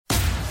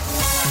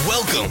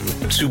Welcome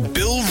to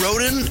Bill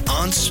Rhoden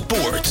on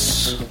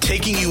Sports.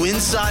 Taking you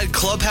inside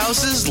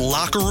clubhouses,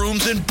 locker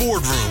rooms, and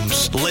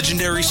boardrooms.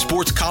 Legendary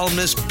sports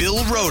columnist Bill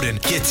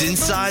Rhoden gets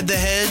inside the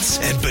heads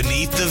and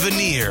beneath the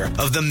veneer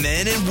of the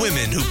men and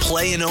women who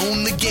play and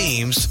own the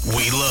games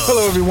we love.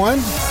 Hello, everyone.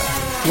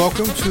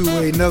 Welcome to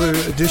another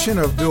edition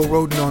of Bill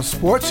Rhoden on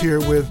Sports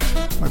here with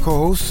my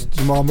co-host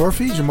Jamal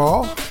Murphy.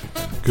 Jamal.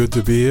 Good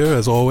to be here,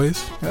 as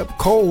always. Yep,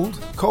 cold.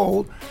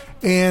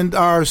 And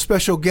our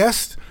special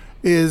guest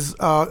is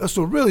a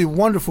really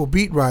wonderful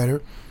beat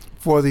writer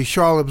for the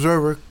Charlotte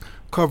Observer,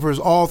 covers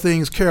all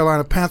things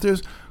Carolina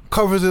Panthers,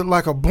 covers it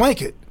like a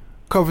blanket,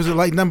 covers it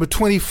like number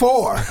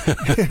 24,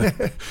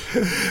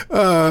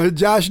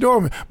 Josh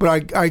Norman.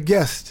 But our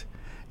guest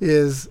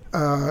is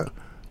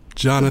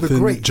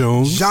Jonathan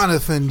Jones.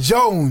 Jonathan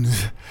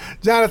Jones.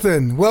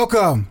 Jonathan,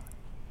 welcome.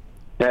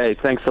 Hey,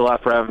 thanks a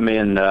lot for having me,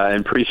 and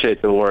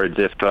appreciate the words.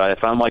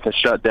 If I'm like a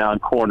shutdown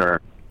corner,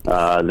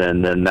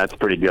 then that's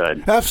pretty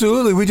good.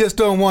 Absolutely. We just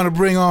don't want to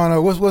bring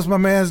on what's my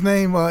man's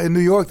name in New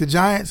York, the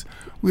Giants.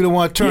 We don't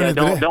want to turn it.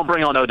 Don't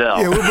bring on Odell.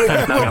 Yeah,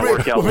 that's not going to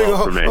work out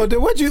well for me.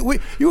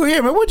 You were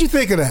here, man. What'd you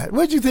think of that?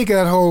 What'd you think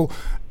of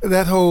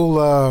that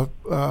whole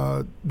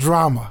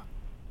drama?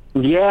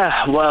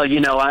 Yeah, well,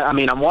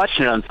 I'm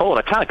watching it unfold.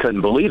 I kind of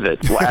couldn't believe it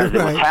as it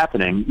was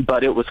happening,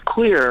 but it was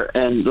clear.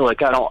 And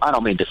I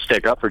don't mean to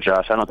stick up for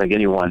Josh. I don't think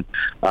anyone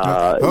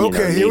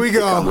here we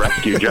go. Come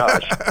rescue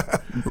Josh.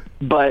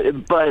 But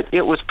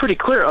it was pretty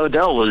clear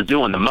Odell was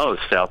doing the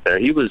most out there.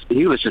 He was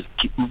just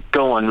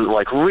going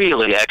like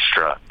really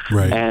extra.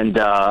 Right. And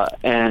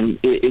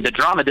the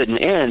drama didn't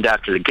end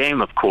after the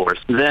game, of course.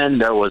 Then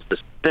there was the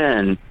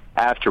spin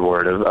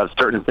afterward of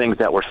certain things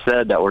that were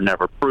said that were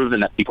never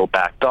proven, that people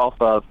backed off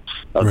of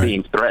right.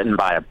 being threatened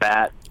by a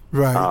bat.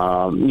 Right.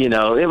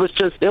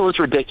 It was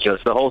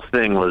ridiculous. The whole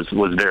thing was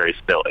very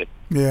silly.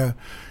 Yeah.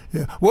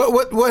 Yeah.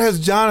 What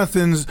has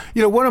Jonathan's?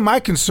 One of my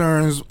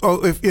concerns,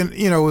 was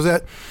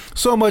that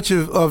so much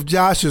of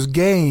Josh's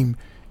game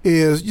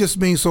is just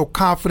being so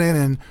confident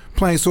and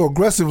playing so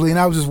aggressively, and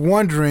I was just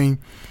wondering,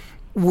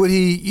 would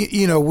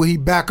he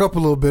back up a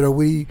little bit, or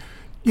would he,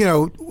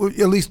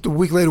 at least a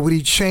week later, would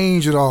he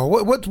change at all?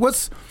 What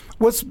was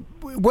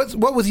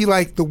he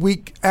like the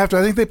week after?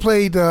 I think they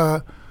played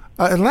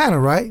Atlanta,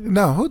 right?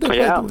 No, who did they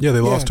play? Yeah, they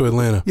lost to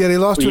Atlanta. Yeah, they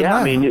lost to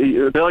Atlanta. Yeah, I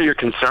mean, Bill, your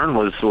concern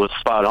was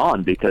spot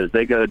on, because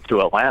they go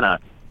to Atlanta,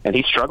 and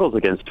he struggles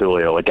against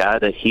Julio, a guy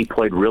that he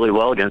played really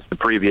well against the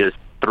previous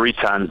 3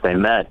 times they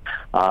met.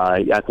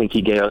 I think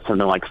he gave us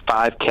something like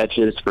 5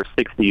 catches for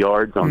 60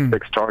 yards on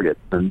 6 targets.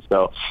 And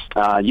so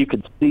you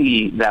could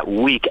see that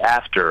week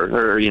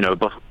after, or,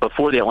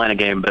 before the Atlanta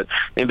game, but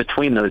in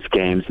between those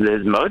games,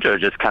 his mojo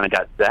just kind of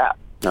got zapped.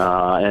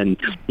 And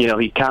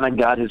he kind of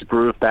got his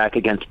groove back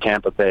against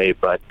Tampa Bay,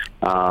 but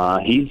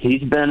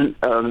he's been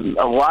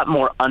a lot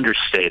more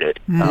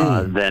understated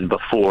than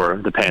before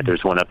the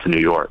Panthers went up to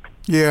New York.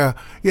 Yeah,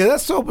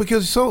 that's so,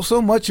 because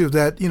so much of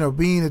that,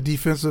 being a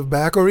defensive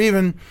back or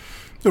even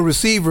the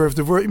receiver,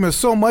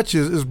 so much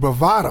is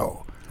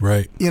bravado,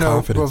 right?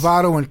 Confidence.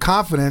 Bravado and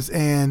confidence,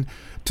 and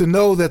to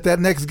know that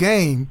next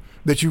game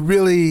that you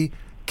really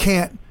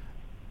can't,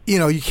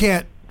 you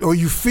can't, or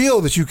you feel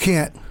that you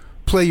can't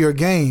play your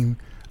game.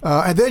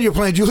 And then you're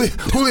playing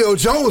Julio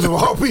Jones of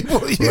all people.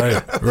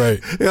 Right.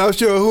 I'm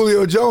sure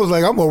Julio Jones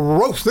I'm gonna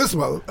roast this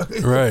mother.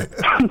 Right.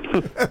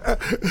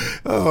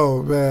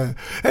 Oh man.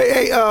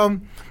 Hey,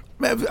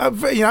 man,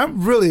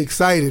 I'm really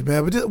excited,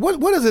 man. But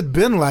what has it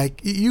been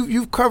like?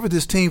 You've covered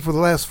this team for the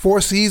last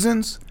 4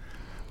 seasons.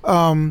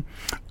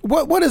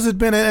 What has it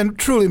been? And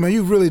truly, man,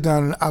 you've really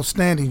done an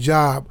outstanding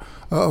job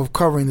of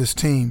covering this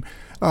team.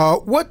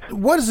 What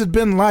has it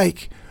been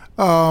like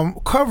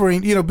covering?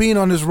 Being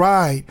on this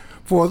ride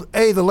for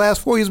the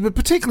last 4 years, but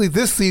particularly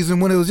this season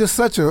when it was just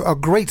such a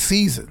great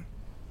season.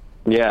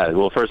 Yeah,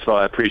 well, first of all,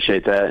 I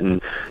appreciate that,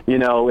 and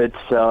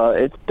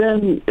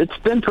it's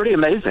been pretty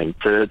amazing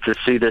to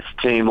see this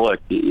team.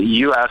 Look,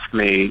 you asked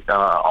me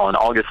on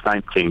August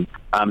 19th.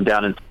 I'm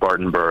down in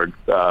Spartanburg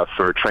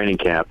for training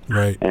camp,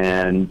 right?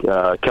 And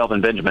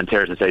Kelvin Benjamin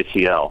tears his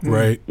ACL.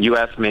 Right. You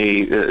asked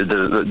me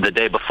the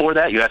day before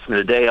that. You asked me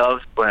the day of,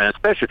 and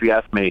especially if you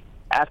asked me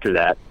after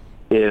that,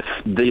 if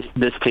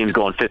this team's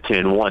going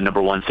 15-1,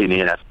 number 1 seed in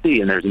the NFC,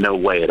 and there's no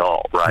way at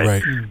all,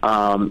 right?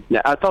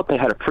 I thought they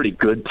had a pretty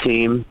good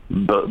team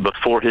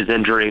before his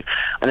injury,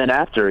 and then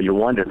after, you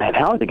wonder, man,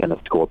 how are they going to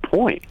score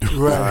points?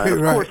 Right. Of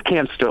course,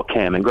 Cam's still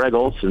Cam, and Greg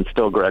Olson's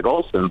still Greg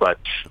Olson, but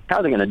how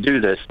are they going to do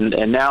this?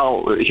 And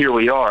now here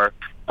we are,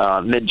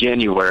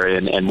 mid-January,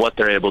 and what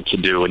they're able to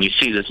do. And you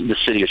see the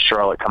city of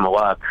Charlotte come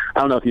alive.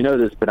 I don't know if you know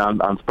this, but I'm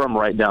from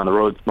right down the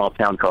road, small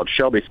town called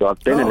Shelby, so I've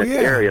been in this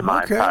area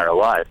my entire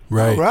life.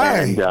 Right.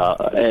 And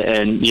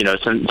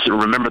since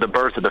remember the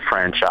birth of the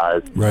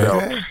franchise.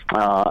 Right.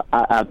 So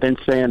I've been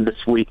saying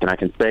this week, and I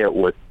can say it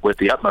with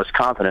the utmost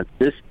confidence,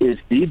 this is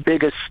the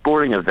biggest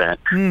sporting event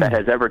that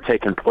has ever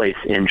taken place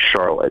in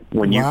Charlotte.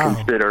 When you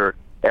consider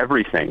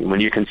everything when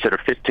you consider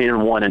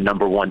 15-1 and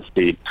number one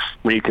seed,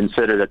 when you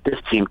consider that this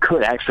team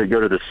could actually go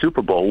to the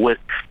Super Bowl with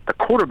a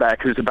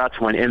quarterback who's about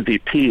to win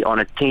MVP on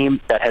a team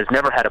that has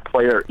never had a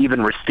player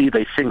even receive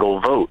a single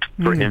vote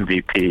for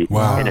MVP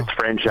in its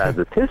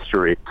franchise's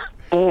history.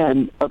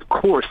 And, of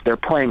course, they're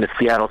playing the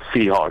Seattle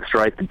Seahawks,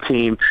 right? The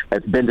team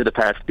that's been to the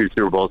past two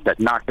Super Bowls, that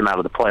knocked them out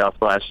of the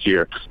playoffs last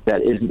year.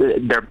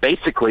 They're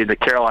basically the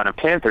Carolina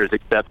Panthers,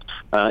 except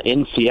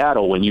in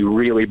Seattle when you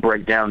really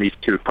break down these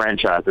two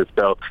franchises.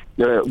 So,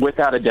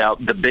 without a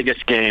doubt, the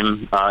biggest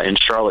game in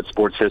Charlotte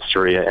sports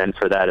history, and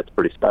for that, it's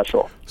pretty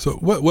special. So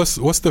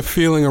what's the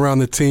feeling around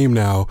the team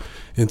now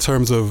in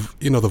terms of,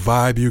 the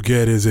vibe you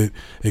get? Is it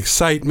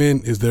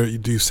excitement?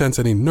 Do you sense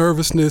any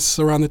nervousness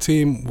around the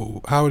team?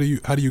 How do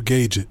you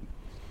gauge it?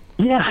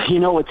 Yeah,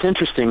 it's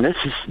interesting.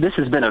 This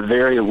has been a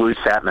very loose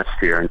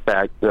atmosphere. In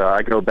fact,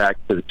 I go back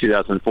to the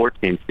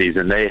 2014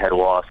 season. They had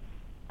lost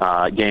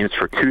games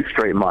for 2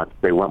 straight months.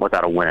 They went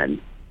without a win,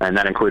 and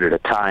that included a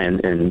tie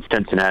in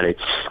Cincinnati.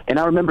 And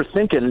I remember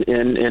thinking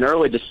in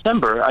early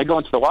December, I go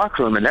into the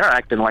locker room, and they're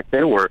acting like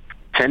they were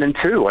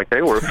 10-2, like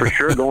they were for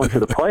sure going to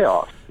the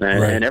playoffs.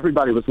 And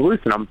everybody was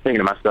loose, and I'm thinking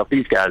to myself,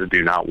 these guys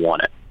do not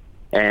want it.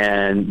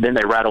 And then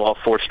they rattle off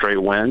 4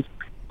 straight wins,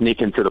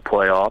 sneak into the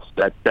playoffs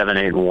at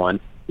 7-8-1,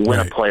 win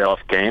a playoff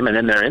game, and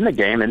then they're in the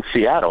game in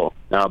Seattle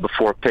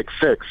before pick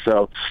 6.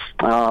 So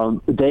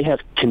they have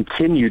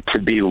continued to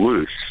be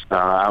loose.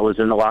 I was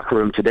in the locker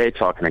room today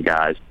talking to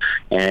guys,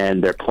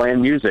 and they're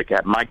playing music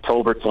at Mike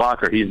Tolbert's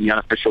locker. He's the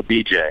unofficial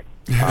DJ.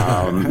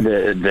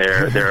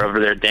 They're over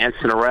there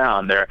dancing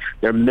around.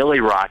 They're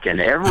Millie rocking.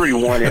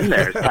 Everyone in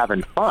there is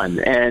having fun.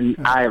 And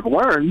I have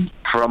learned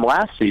from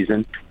last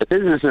season that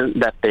this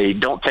isn't that they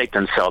don't take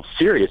themselves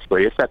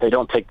seriously. It's that they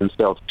don't take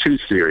themselves too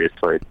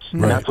seriously.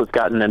 And that's what's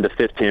gotten them to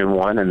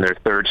 15-1 and their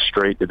 3rd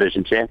straight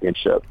division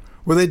championship.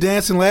 Were they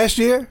dancing last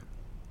year?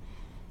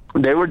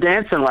 They were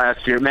dancing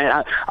last year,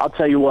 man. I'll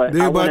tell you what.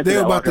 They were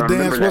about to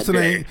dance. What's the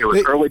name? It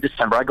was early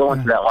December. I go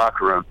into that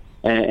locker room.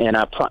 And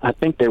I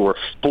think they were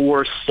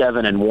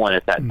 4-7-1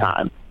 at that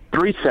time,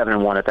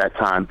 3-7-1 at that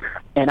time.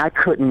 And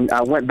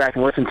I went back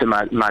and listened to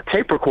my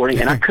tape recording,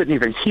 and I couldn't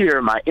even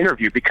hear my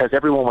interview because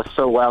everyone was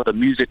so loud, the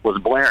music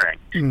was blaring.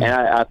 And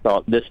I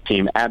thought, this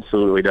team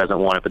absolutely doesn't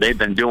want it, but they've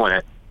been doing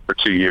it for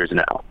 2 years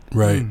now.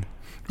 Right.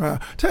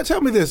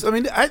 Tell me this. I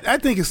mean, I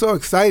think it's so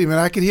exciting, man.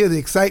 I could hear the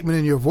excitement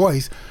in your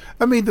voice.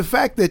 I mean, the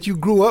fact that you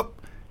grew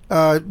up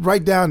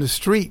right down the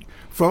street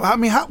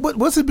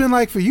what's it been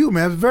like for you,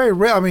 man? It's very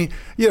rare. I mean,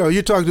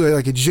 you're talking to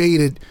like a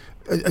jaded.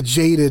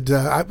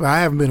 I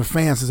haven't been a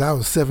fan since I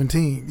was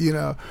 17.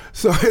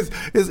 So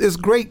it's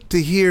great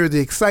to hear the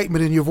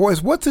excitement in your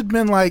voice. What's it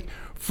been like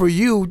for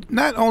you,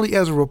 not only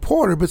as a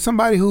reporter, but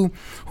somebody who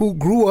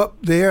grew up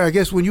there? I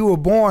guess when you were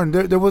born,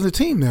 there was a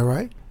team there,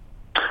 right?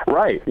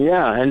 Right,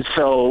 yeah, and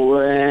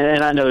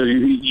I know,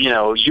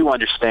 you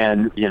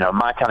understand,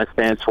 my kind of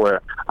stance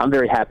where I'm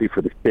very happy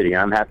for the city.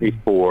 I'm happy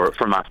for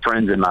my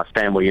friends and my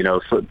family,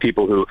 for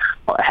people who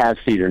have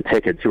season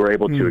tickets who are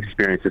able to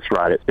experience this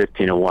ride at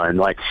 15-1.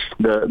 Like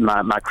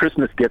my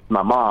Christmas gift to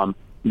my mom,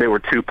 there were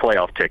 2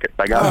 playoff tickets.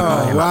 I got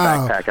them in my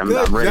backpack.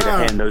 I'm ready to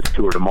hand those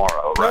to her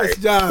tomorrow, right? Nice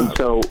job. And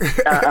so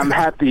I'm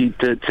happy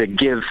to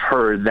give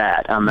her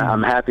that.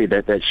 I'm happy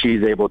that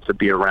she's able to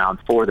be around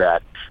for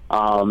that.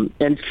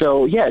 And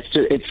so, yeah,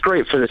 it's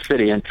great for the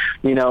city. And,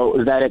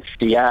 that it's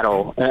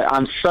Seattle.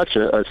 I'm such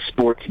a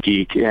sports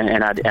geek,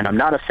 and I'm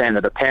not a fan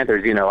of the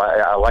Panthers.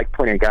 I like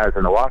plenty of guys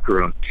in the locker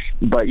room.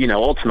 But,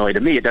 ultimately, to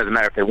me, it doesn't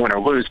matter if they win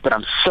or lose. But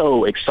I'm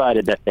so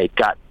excited that they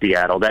got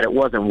Seattle, that it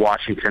wasn't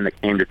Washington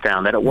that came to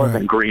town, that it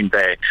wasn't Green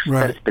Bay,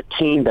 that it's the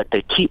team that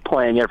they keep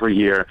playing every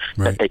year,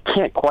 that they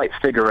can't quite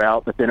figure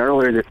out. But then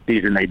earlier this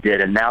season they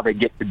did, and now they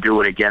get to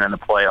do it again in the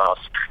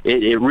playoffs.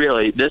 It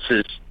really, this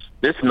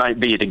might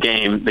be the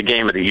game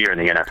of the year in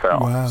the NFL.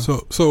 Wow.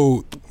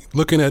 So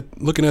looking at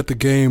the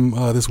game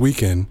this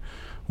weekend,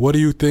 what do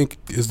you think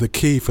is the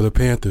key for the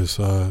Panthers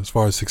as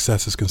far as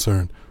success is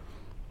concerned?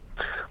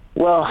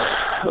 Well,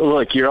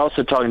 look, you're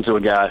also talking to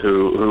a guy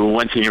who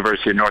went to the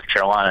University of North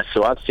Carolina,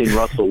 so I've seen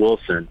Russell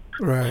Wilson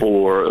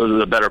for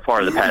the better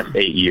part of the past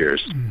 8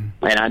 years,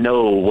 and I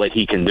know what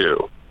he can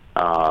do.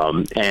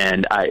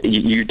 And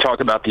you talk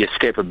about the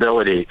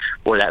escapability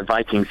or that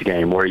Vikings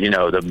game where,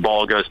 the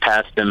ball goes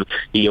past him,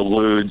 he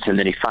eludes, and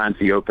then he finds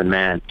the open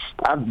man.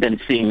 I've been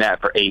seeing that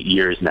for 8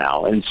 years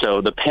now. And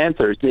so the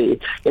Panthers,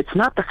 it's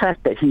not the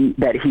fact that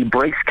he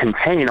breaks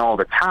contain all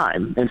the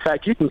time. In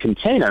fact, you can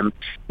contain him,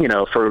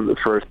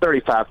 for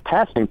 35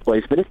 passing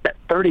plays, but it's that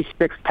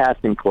 36th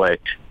passing play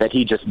that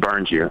he just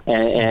burns you.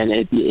 And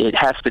it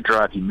has to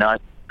drive you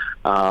nuts.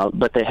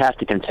 But they have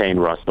to contain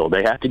Russell.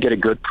 They have to get a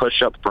good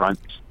push up front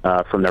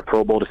from their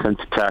Pro Bowl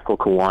defensive tackle,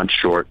 Kawan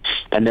Short,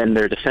 and then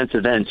their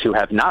defensive ends who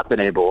have not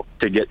been able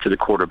to get to the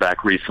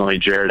quarterback recently,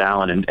 Jared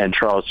Allen and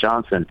Charles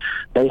Johnson.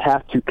 They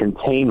have to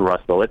contain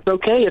Russell. It's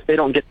okay if they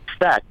don't get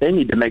the sack. They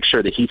need to make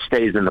sure that he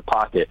stays in the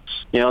pocket.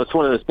 It's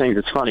one of those things.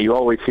 It's funny. You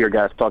always hear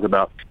guys talk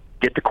about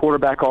get the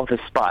quarterback off his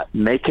spot,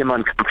 make him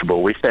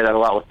uncomfortable. We say that a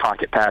lot with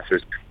pocket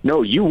passers.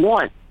 No, you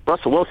want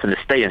Russell Wilson to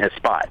stay in his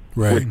spot.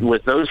 Right.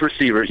 With those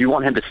receivers, you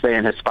want him to stay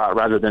in his spot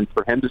rather than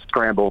for him to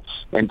scramble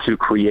and to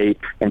create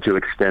and to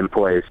extend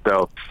plays.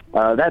 So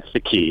that's the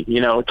key.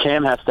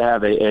 Cam has to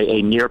have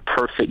a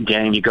near-perfect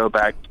game. You go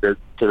back to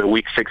the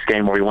Week 6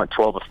 game where he went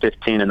 12 of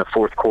 15 in the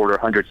fourth quarter,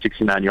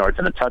 169 yards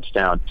and a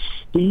touchdown.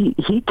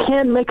 He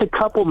can make a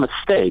couple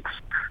mistakes,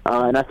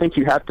 and I think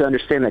you have to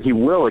understand that he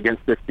will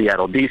against this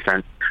Seattle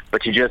defense,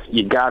 but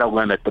you got to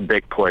limit the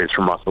big plays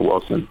from Russell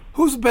Wilson.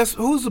 Who's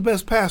the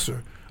best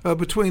passer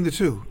between the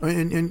two?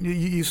 And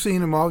you've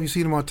seen them all. You've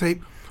seen them on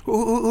tape.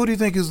 Who do you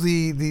think is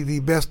the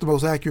best, the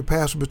most accurate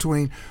passer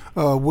between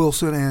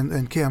Wilson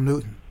and Cam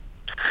Newton?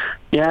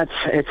 Yeah,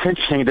 it's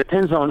interesting. It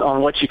depends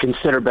on what you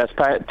consider best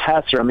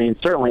passer. I mean,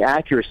 certainly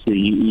accuracy,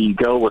 you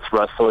go with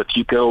Russell. If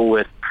you go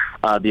with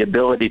the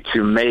ability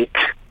to make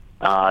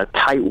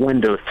tight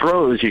window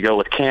throws, you go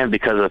with Cam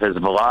because of his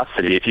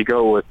velocity. If you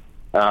go with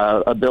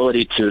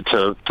ability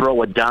to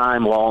throw a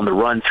dime while on the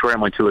run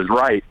scrambling to his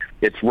right,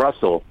 it's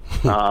Russell.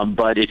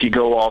 But if you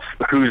go off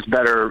who's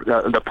better,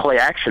 the play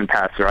action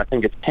passer, I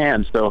think it's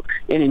Cam. So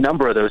any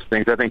number of those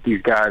things, I think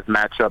these guys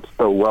match up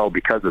so well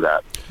because of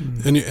that.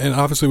 And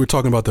obviously we're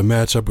talking about the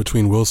matchup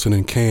between Wilson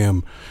and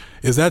Cam.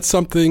 Is that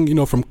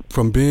something,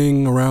 from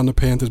being around the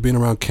Panthers, being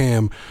around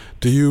Cam,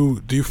 do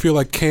you feel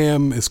like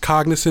Cam is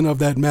cognizant of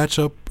that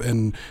matchup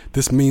and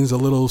this means a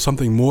little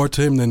something more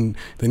to him than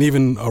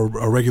even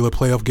a regular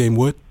playoff game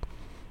would?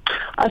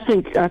 I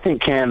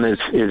think Cam is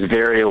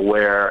very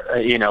aware.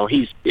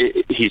 He's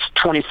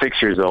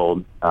 26 years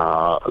old.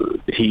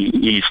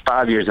 He's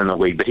 5 years in the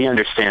league, but he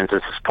understands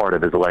this is part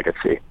of his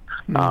legacy.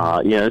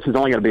 This is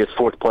only going to be his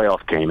fourth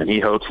playoff game, and he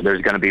hopes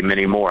there's going to be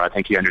many more. I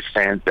think he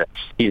understands that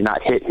he's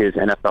not hit his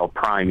NFL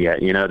prime yet.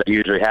 That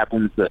usually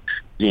happens the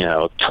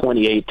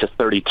 28 to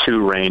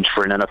 32 range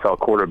for an NFL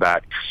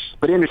quarterback.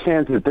 But he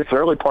understands that this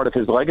early part of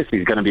his legacy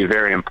is going to be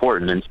very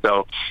important. And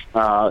so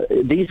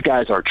these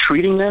guys are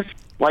treating this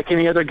like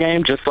any other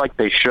game, just like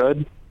they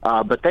should.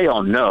 But they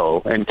all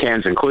know, and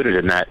Cam's included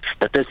in that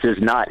this is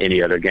not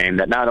any other game,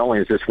 that not only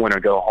is this win or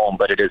go home,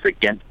 but it is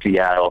against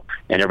Seattle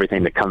and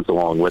everything that comes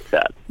along with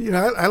that.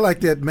 I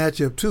like that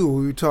matchup, too.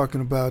 We were talking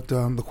about the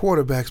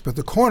quarterbacks, but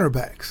the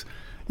cornerbacks.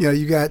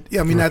 You got,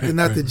 not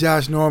that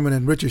Josh Norman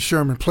and Richard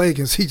Sherman play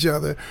against each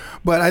other,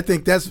 but I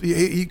think that's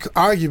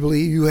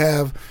arguably you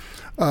have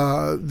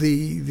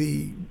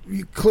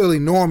clearly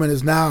Norman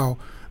is now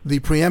the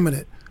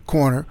preeminent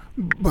corner,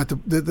 but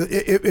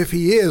if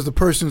he is, the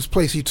person's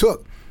place he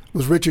took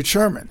was Richard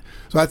Sherman.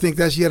 So I think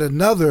that's yet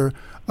another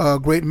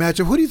great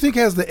matchup. Who do you think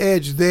has the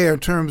edge there in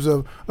terms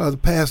of the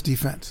pass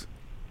defense?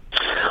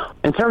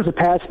 In terms of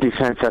pass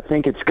defense, I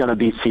think it's going to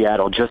be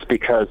Seattle just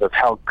because of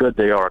how good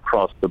they are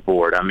across the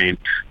board. I mean,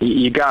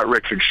 you got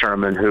Richard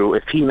Sherman, who,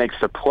 if he makes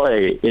a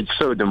play, it's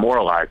so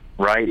demoralizing,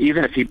 right?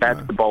 Even if he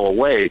bats the ball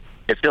away,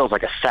 it feels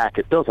like a sack.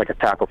 It feels like a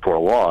tackle for a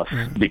loss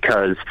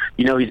because,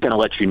 he's going to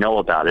let you know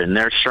about it. And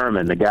there's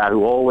Sherman, the guy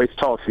who always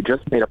talks, who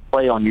just made a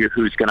play on you,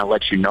 who's going to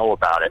let you know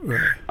about it.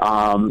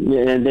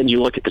 And then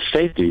you look at the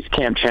safeties,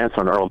 Cam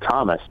Chancellor and Earl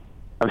Thomas.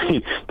 I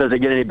mean, does it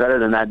get any better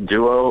than that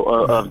duo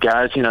of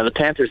guys? The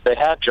Panthers, they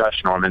have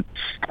Josh Norman,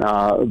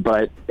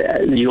 but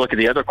you look at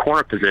the other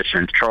corner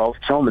positions. Charles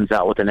Tillman's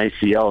out with an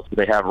ACL, so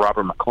they have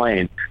Robert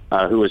McClain,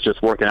 who was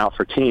just working out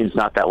for teams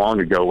not that long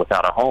ago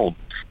without a home.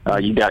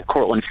 You got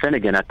Cortland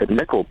Finnegan at the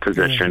nickel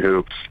position,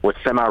 who was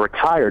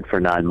semi-retired for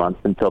 9 months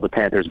until the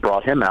Panthers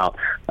brought him out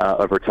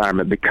of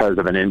retirement because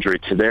of an injury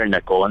to their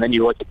nickel. And then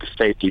you look at the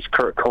safeties.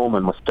 Kurt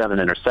Coleman with 7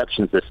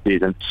 interceptions this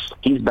season.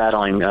 He's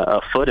battling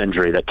a foot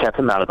injury that kept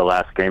him out of the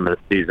last game of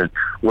the season.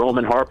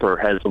 Roman Harper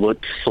has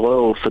looked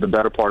slow for the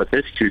better part of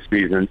his 2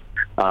 seasons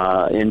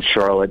in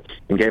Charlotte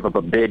and gave up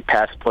a big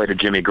pass play to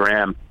Jimmy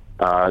Graham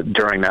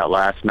during that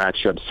last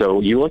matchup.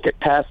 So you look at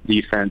pass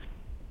defense.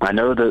 I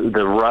know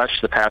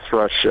the pass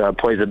rush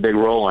plays a big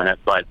role in it,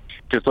 but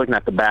just looking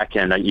at the back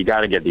end, you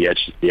got to get the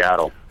edge to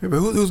Seattle. Yeah, but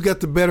who's got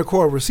the better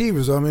core of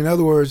receivers? I mean, in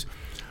other words,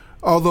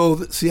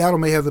 although Seattle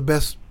may have the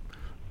best,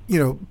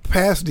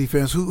 pass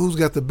defense, who's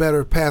got the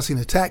better passing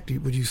attack,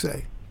 would you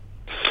say?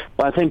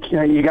 Well, I think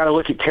you got to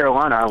look at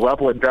Carolina. I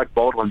love what Doug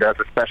Baldwin does,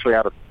 especially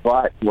out of the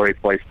slot where he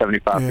plays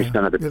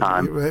 75% of the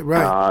time.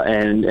 Right.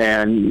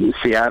 And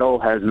Seattle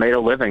has made a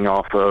living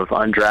off of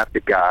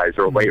undrafted guys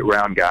or late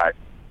round guys.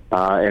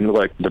 And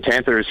look, the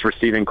Panthers'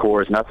 receiving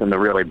core is nothing to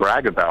really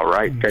brag about,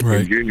 right?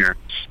 Pittman Jr.,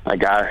 a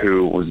guy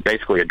who was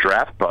basically a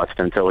draft bust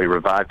until he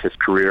revived his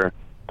career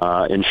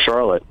in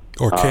Charlotte.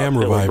 Or Cam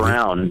revived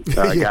Brown,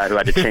 a guy who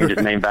had to change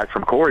his name back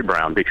from Corey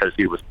Brown because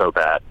he was so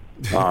bad.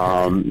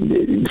 But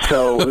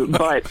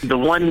the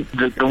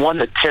one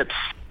that tips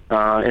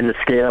in the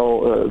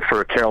scale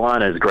for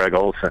Carolina is Greg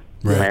Olsen.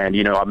 Right. And,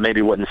 I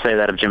maybe wouldn't say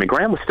that if Jimmy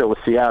Graham was still with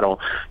Seattle,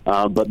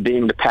 but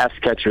being the pass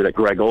catcher that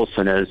Greg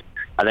Olsen is,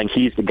 I think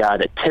he's the guy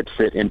that tips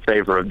it in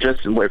favor of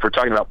if we're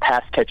talking about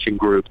pass-catching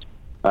groups,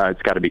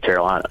 it's got to be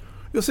Carolina.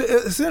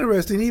 It's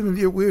interesting. Even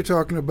we were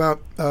talking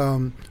about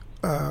the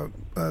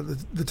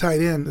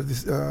tight end,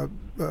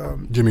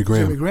 Jimmy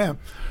Graham.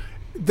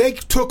 they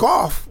took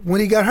off when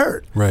he got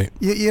hurt. Right.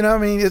 You know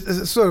what I mean?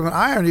 It's sort of an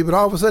irony, but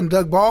all of a sudden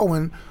Doug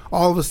Baldwin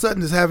all of a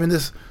sudden is having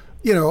this,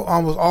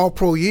 almost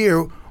all-pro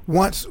year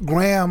once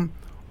Graham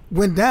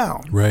went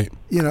down. Right.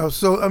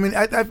 So, I mean,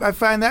 I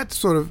find that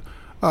sort of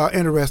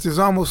interesting. It's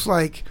almost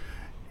like,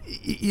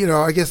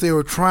 I guess they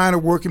were trying to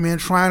work him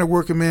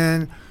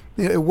in.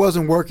 It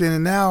wasn't working,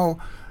 and now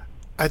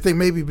I think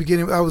maybe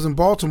I was in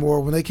Baltimore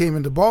when they came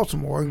into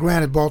Baltimore, and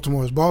granted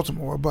Baltimore is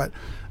Baltimore, but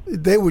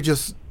they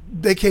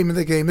came in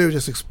the game, they were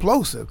just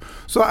explosive.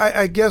 So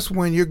I guess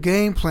when you're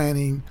game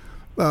planning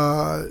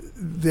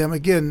them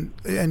again,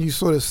 and you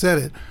sort of said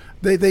it,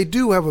 they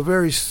do have a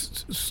very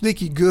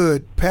sneaky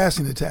good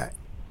passing attack.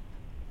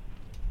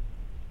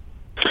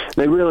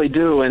 They really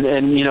do,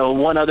 and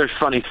one other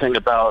funny thing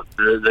about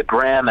the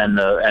Graham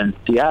and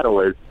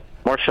Seattle is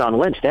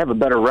Marshawn Lynch. They have a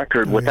better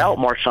record without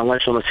Marshawn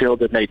Lynch on the field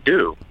than they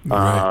do.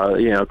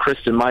 Right.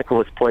 Christian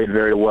Michael has played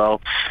very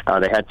well.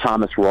 They had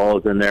Thomas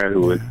Rawls in there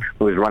who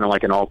was running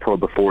like an All-Pro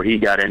before he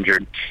got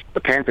injured.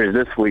 The Panthers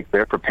this week,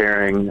 they're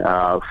preparing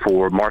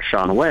for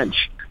Marshawn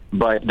Lynch,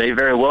 but they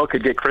very well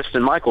could get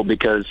Christian Michael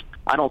because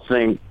I don't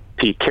think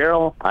Pete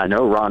Carroll, I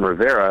know Ron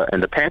Rivera,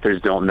 and the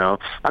Panthers don't know.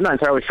 I'm not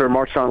entirely sure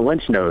Marshawn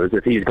Lynch knows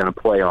if he's going to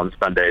play on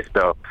Sunday.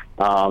 So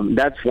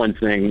that's one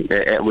thing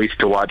at least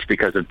to watch,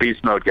 because if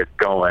beast mode gets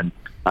going,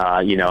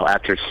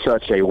 after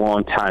such a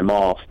long time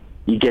off,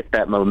 you get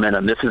that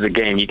momentum. This is a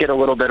game. You get a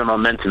little bit of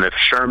momentum. If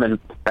Sherman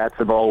bats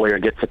the ball away or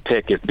gets a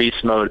pick, if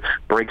beast mode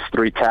breaks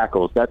 3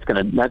 tackles, that's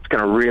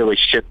gonna really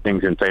shift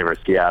things in favor of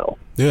Seattle.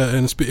 Yeah,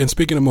 and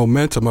speaking of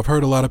momentum, I've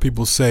heard a lot of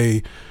people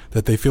say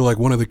that they feel like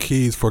one of the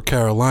keys for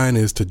Carolina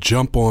is to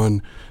jump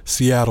on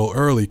Seattle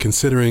early,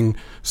 considering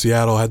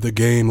Seattle had the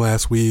game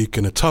last week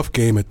and a tough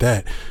game at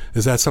that.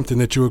 Is that something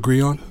that you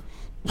agree on?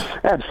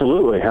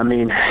 Absolutely. I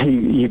mean,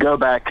 you go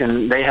back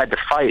and they had to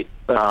fight,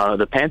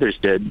 the Panthers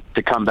did,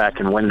 to come back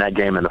and win that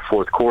game in the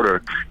fourth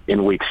quarter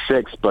in Week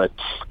 6. But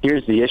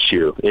here's the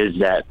issue, is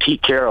that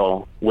Pete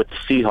Carroll with the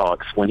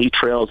Seahawks, when he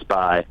trails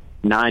by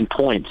 9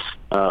 points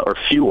or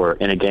fewer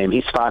in a game,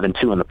 he's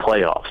 5-2 in the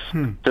playoffs.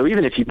 So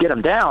even if you get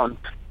them down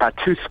by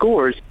 2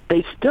 scores,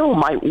 they still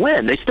might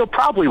win. They still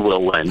probably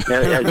will win,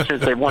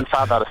 since they've won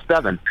 5 out of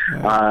 7.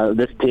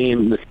 This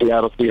team, the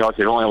Seattle Seahawks,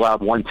 they've only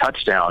allowed 1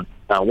 touchdown.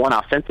 One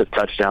offensive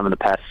touchdown in the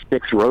past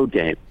 6 road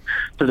games.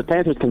 So the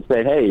Panthers can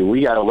say, hey,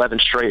 we got 11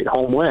 straight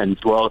home wins.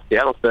 Well,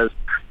 Seattle says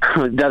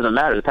it doesn't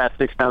matter. The past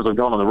 6 times we've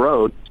gone on the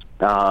road,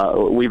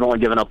 we've only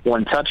given up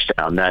 1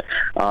 touchdown. That,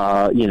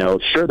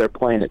 sure, they're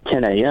playing at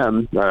 10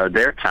 a.m.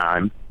 Their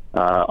time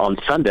on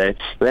Sunday.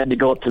 They had to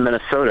go up to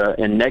Minnesota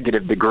in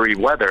negative degree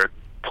weather,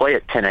 play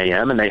at 10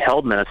 a.m., and they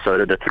held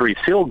Minnesota to 3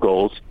 field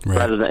goals. Right.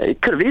 Rather than,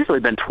 it could have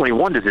easily been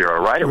 21-0,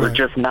 right? It was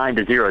just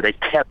 9-0. They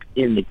kept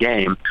in the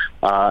game,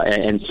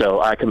 and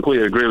so I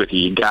completely agree with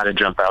you. You got to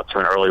jump out to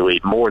an early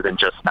lead, more than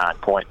just 9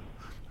 points.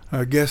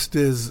 Our guest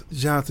is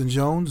Jonathan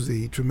Jones,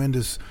 the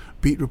tremendous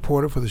beat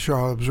reporter for the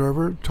Charlotte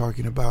Observer,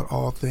 talking about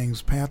all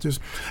things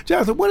Panthers.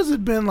 Jonathan, what has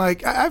it been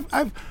like? I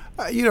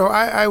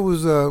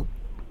was,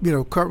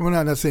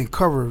 not saying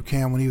cover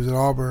Cam when he was at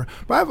Auburn,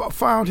 but I've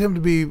found him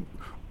to be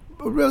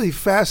a really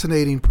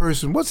fascinating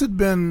person. What's it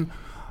been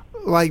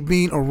like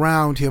being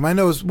around him? I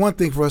know it's one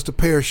thing for us to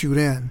parachute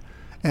in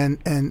and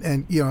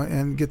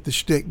get the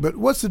shtick, but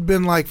what's it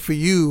been like for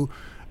you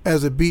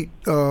as a beat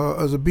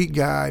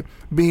guy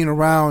being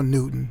around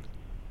Newton?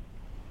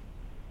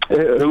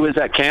 Who is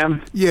that,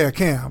 Cam? Yeah,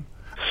 Cam.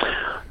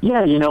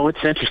 Yeah,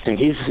 it's interesting.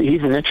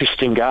 He's an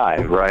interesting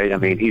guy, right? I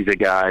mean, he's a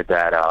guy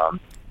that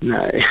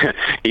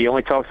he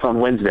only talks on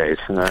Wednesdays.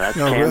 That's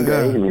Cam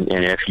Day,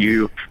 and if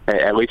you,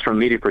 at least from a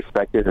media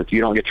perspective, if you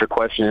don't get your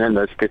question in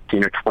those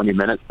 15 or 20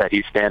 minutes that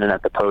he's standing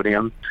at the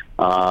podium,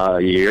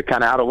 you're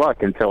kind of out of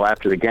luck until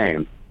after the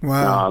game.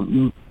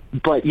 Wow.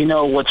 But,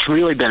 what's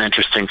really been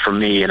interesting for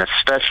me, and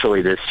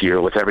especially this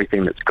year with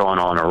everything that's going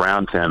on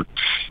around him,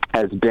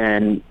 has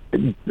been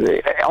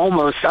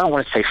almost, I don't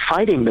want to say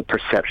fighting the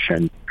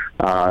perception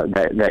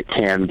that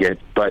Cam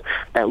gets, but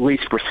at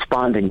least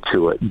responding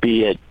to it,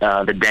 be it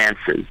the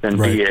dances, and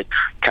right. be it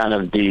kind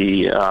of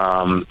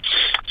the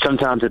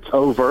sometimes it's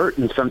overt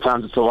and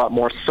sometimes it's a lot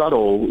more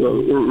subtle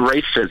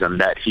racism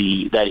that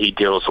he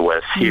deals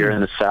with here in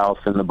the South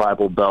and the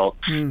Bible Belt.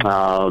 He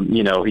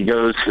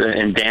goes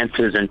and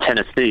dances in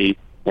Tennessee.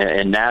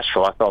 In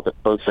Nashville, I thought that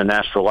folks in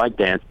Nashville like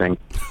dancing,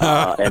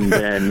 and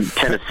then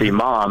Tennessee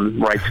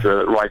Mom writes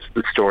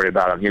the story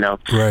about him.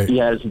 Right. He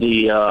has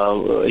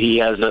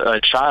a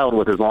child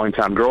with his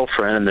longtime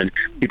girlfriend, and then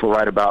people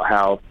write about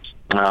how,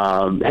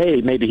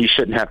 hey, maybe he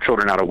shouldn't have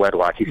children out of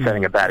wedlock. He's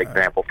setting a bad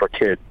example for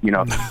kids.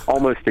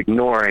 Almost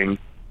ignoring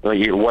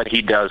what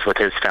he does with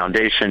his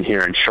foundation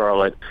here in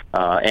Charlotte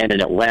and in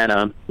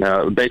Atlanta,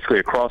 basically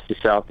across the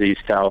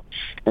Southeast.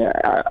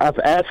 I've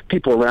asked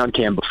people around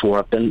Cam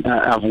before, and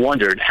I've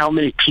wondered how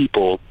many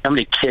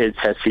kids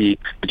has he,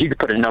 if you could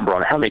put a number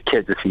on it, how many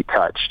kids has he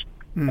touched?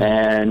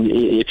 And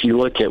if you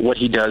look at what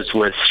he does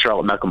with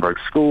Charlotte-Mecklenburg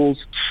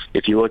schools,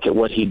 if you look at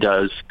what he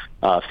does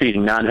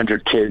feeding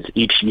 900 kids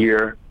each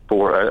year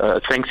for a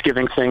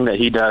Thanksgiving thing that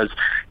he does,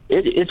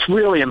 it's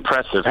really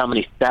impressive how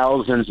many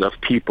thousands of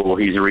people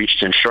he's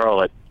reached in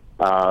Charlotte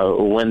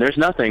when there's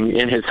nothing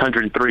in his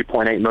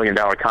 $103.8 million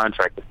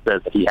contract that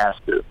says that he has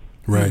to.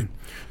 Right.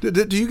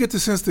 Do you get the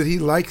sense that he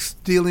likes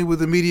dealing with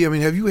the media? I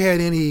mean, have you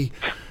had any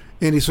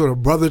sort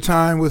of brother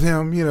time with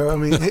him? You know, I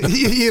mean,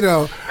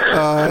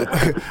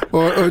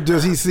 or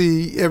does he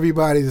see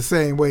everybody the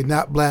same way?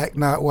 Not black,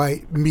 not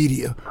white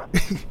media.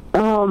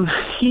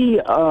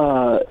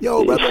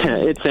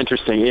 It's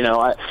interesting. You know,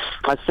 I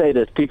say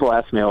this. People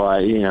ask me a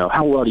lot. You know,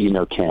 how well do you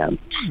know Cam?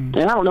 And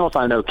I don't know if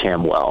I know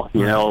Cam well.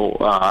 You know,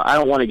 I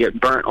don't want to get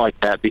burnt like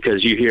that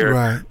because you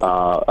hear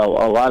a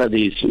lot of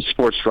these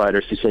sports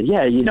writers who say,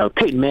 "Yeah, you know,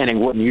 Peyton Manning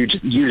wouldn't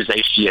use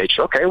HGH."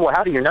 Okay, well,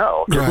 how do you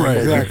know?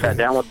 Right, You sat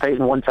down with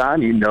Peyton one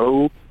time. You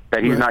know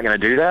that he's not going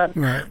to do that.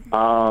 Right.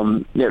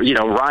 You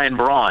know, Ryan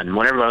Braun,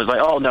 when everyone was like,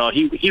 "Oh no,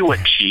 he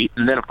wouldn't cheat,"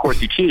 and then of course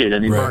he cheated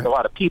and he burned a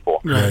lot of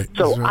people. Right.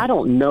 So I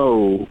don't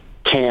know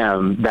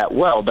Cam that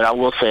well, but I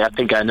will say I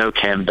think I know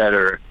Cam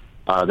better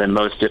than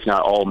most, if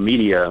not all,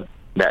 media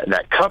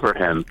that cover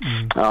him.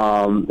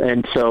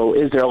 And so,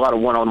 is there a lot of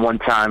one-on-one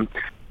time?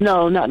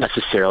 No, not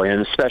necessarily,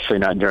 and especially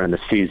not during the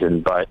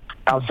season. But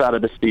outside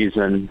of the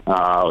season,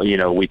 you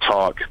know, we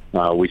talk.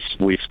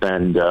 We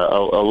spend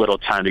a little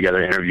time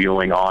together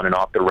interviewing on and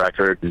off the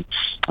record. And,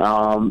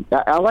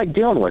 I like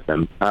dealing with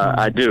him.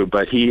 I do.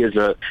 But he's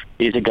a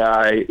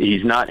guy.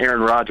 He's not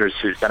Aaron Rodgers,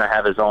 who's going to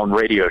have his own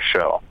radio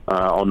show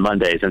on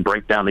Mondays and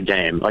break down the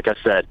game. Like I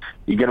said,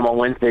 you get him on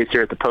Wednesdays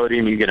here at the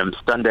podium. You get him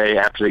Sunday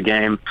after the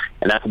game,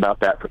 and that's about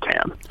that for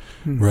Cam.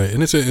 Right,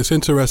 and it's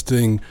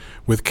interesting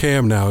with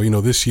Cam now. You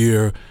know, this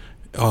year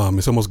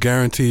it's almost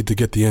guaranteed to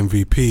get the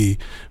MVP,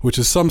 which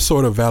is some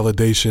sort of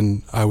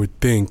validation, I would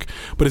think.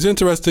 But it's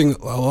interesting.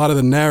 A lot of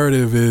the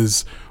narrative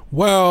is,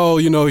 well,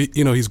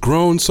 he's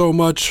grown so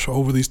much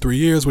over these 3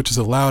 years, which has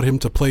allowed him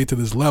to play to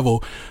this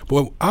level.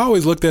 But I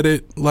always looked at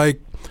it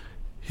like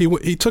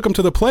he took him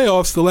to the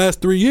playoffs the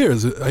last 3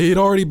 years. He had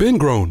already been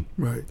grown,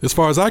 right, as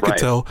far as I could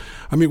tell.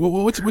 I mean,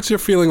 what's your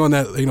feeling on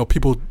that? You know,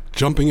 people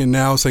jumping in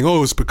now saying,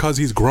 "Oh, it's because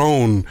he's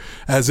grown,"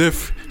 as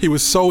if he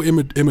was so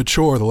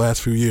immature the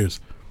last few years.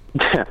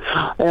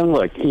 And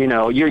look, you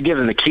know, you're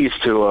given the keys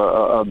to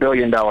a $1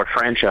 billion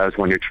franchise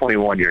when you're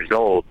 21 years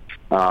old,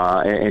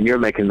 and you're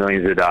making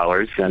millions of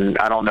dollars, and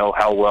I don't know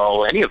how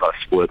well any of us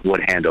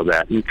would handle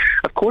that. And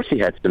of course he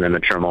had some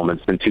immature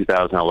moments in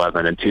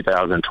 2011 and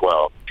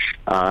 2012.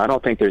 I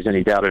don't think there's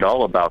any doubt at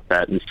all about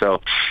that. And so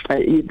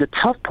the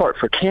tough part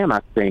for Cam, I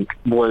think,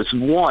 was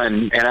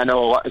one, and I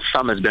know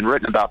some has been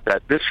written about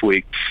that this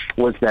week,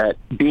 was that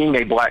being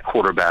a black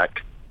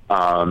quarterback,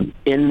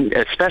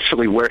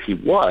 especially where he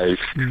was,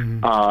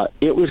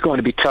 it was going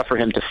to be tough for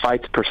him to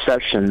fight the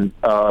perception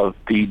of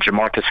the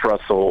Jamarcus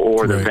Russell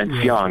or the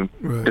Vince Young,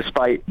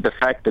 despite the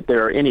fact that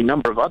there are any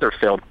number of other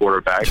failed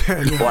quarterbacks,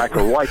 black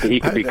or white, that he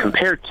could be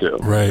compared to.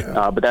 Right.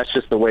 But that's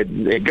just the way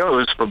it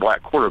goes for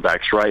black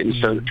quarterbacks, right? And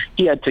so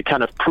he had to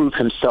kind of prove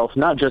himself,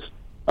 not just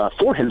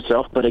for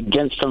himself, but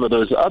against some of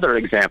those other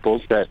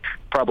examples that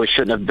probably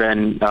shouldn't have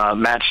been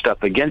matched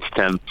up against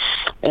him.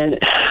 And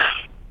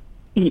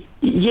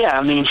yeah,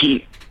 I mean,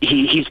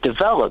 he's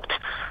developed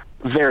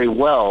very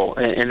well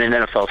in an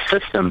NFL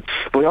system,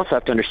 but we also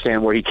have to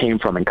understand where he came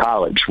from in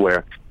college,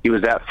 where he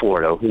was at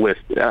Florida with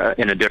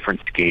in a different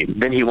scheme.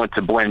 Then he went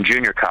to Blinn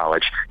Junior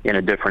College in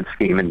a different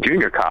scheme in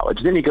junior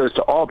college. Then he goes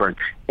to Auburn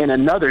in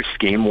another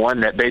scheme,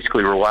 one that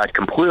basically relied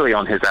completely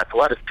on his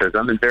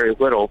athleticism and very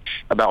little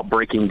about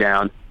breaking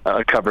down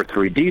a cover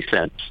 3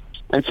 defense.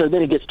 And so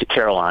then he gets to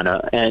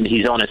Carolina, and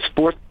he's on his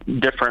 4th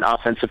different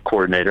offensive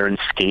coordinator and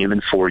scheme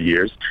in 4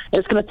 years. And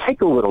it's going to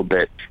take a little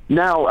bit.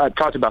 Now, I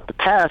talked about the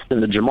past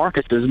and the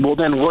Jamarcuses. Well,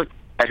 then look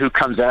at who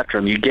comes after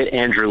him. You get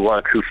Andrew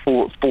Luck, who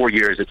 4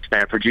 years at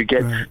Stanford. You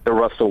get the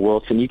Russell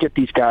Wilson. You get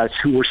these guys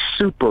who were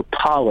super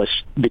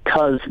polished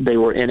because they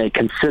were in a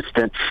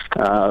consistent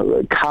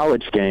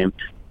college game.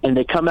 And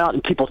they come out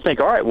and people think,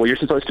 all right, well, you're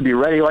supposed to be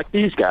ready like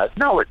these guys.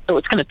 No,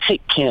 it's going to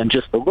take Cam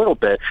just a little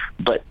bit.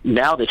 But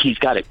now that he's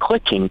got it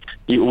clicking,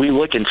 we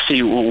look and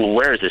see, well,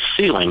 where is his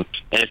ceiling?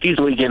 And if he's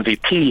league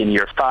MVP in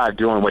year 5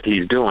 doing what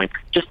he's doing,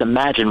 just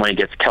imagine when he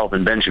gets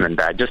Kelvin Benjamin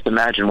back. Just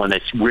imagine when they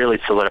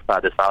really solidify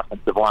this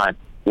offensive line,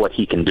 what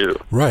he can do.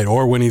 Right,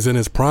 or when he's in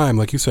his prime,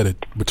 like you said,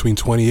 between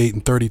 28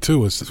 and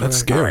 32, that's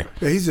scary. Right.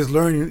 Yeah, he's just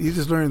learning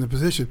the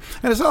position.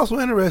 And it's also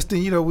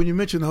interesting, you know, when you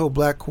mentioned the whole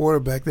black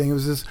quarterback thing, it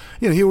was just,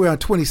 you know, here we are in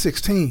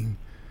 2016,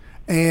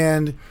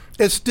 and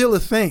it's still a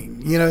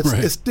thing. You know,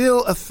 it's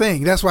still a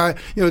thing. That's why,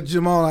 you know,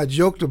 Jamal and I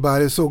joked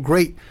about it. It's so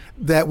great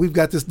that we've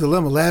got this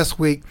dilemma. Last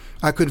week,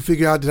 I couldn't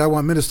figure out, did I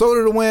want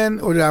Minnesota to win,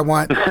 or did I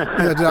want,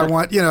 but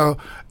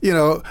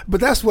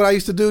that's what I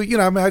used to do. You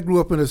know, I mean, I grew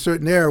up in a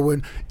certain era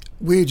when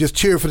we just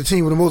cheer for the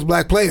team with the most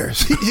black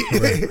players.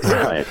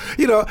 Right.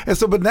 You know, and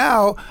so, but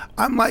now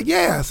I'm like,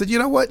 yeah. I said, you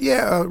know what?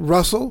 Yeah,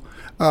 Russell,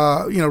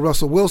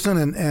 Russell Wilson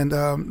and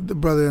the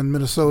brother in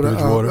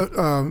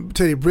Minnesota,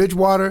 Teddy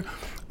Bridgewater.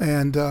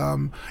 And,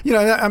 I'm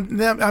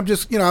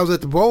just, I was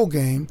at the bowl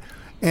game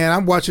and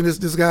I'm watching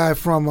this guy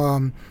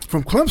from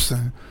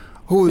Clemson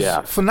who is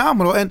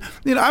phenomenal. And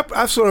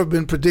I've sort of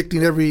been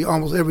predicting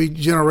almost every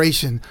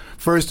generation.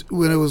 First,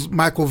 when it was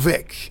Michael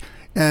Vick,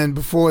 and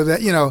before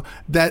that,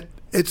 that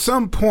at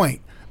some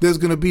point there's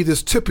going to be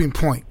this tipping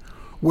point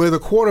where the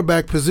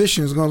quarterback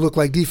position is going to look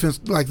like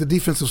the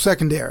defensive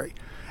secondary.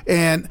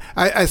 And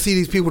I see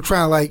these people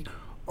trying to like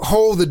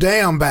hold the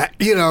dam back,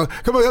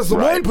 come on, that's the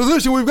one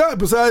position we've got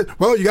besides,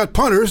 well, you got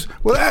punters,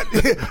 well,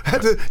 you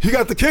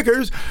got the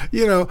kickers,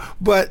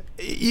 but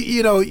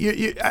I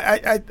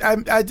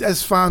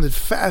just find it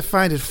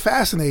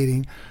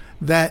fascinating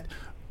that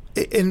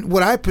in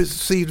what I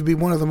perceive to be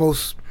one of the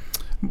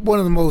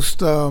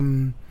most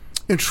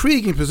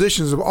intriguing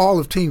positions of all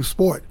of team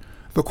sport,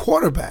 the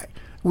quarterback.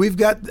 We've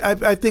got,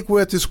 I think we're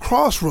at this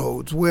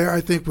crossroads where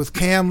I think with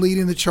Cam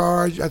leading the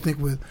charge, I think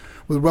with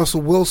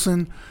Russell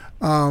Wilson,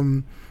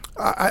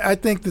 I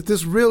think that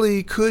this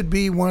really could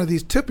be one of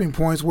these tipping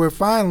points where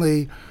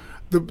finally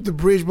the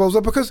bridge blows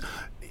up because,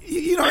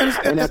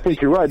 and I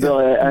think you're right, Bill.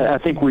 I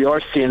think we are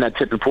seeing that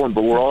tipping point,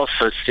 but we're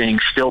also seeing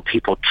still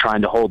people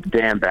trying to hold the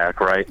dam back,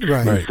 right?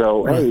 Right. And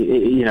so,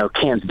 hey,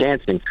 Cam's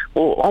dancing.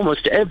 Well,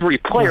 almost every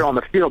player on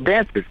the field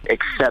dances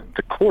except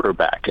the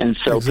quarterback. And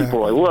so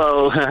people are like,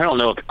 well, I don't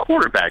know if the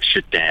quarterback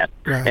should dance.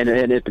 Right.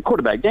 And if the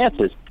quarterback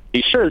dances,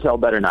 he sure as hell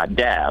better not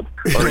dab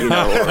or hit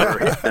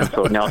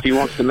pencil. Now, if he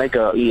wants to make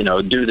do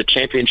the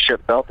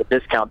championship belt, the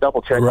discount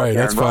double check, right?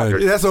 That's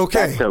fine. That's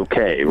okay. That's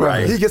okay,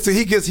 right? He gets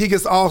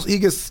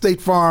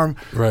State Farm,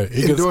 right?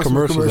 He gets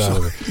commercials out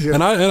of it. Yeah.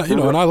 And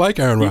I like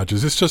Aaron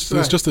Rodgers. It's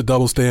just a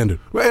double standard.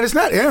 Right, and it's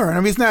not Aaron. I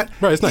mean, it's not.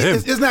 Right, it's not him.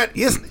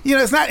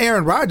 It's not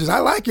Aaron Rodgers.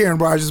 I like Aaron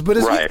Rodgers, but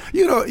it's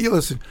you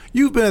listen.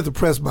 You've been at the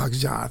press box,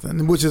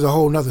 Jonathan, which is a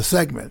whole nother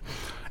segment.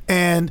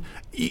 And,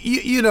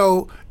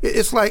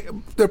 it's like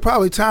there are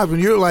probably times when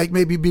you're like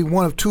maybe be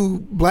one of two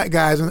black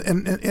guys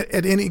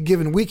at any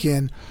given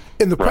weekend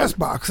in the press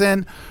box.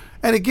 And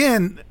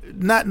again,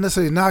 not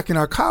necessarily knocking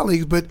our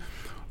colleagues, but,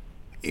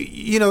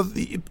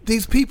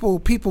 these people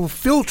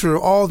filter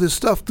all this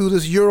stuff through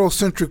this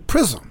Eurocentric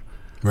prism.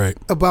 Right.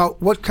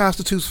 About what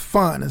constitutes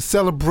fun and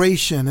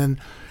celebration. And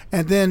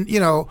then,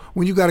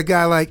 when you got a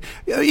guy like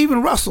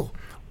even Russell.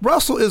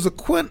 Russell is a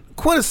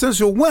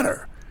quintessential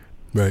winner.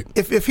 Right.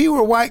 If he were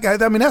a white guy,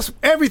 I mean, that's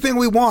everything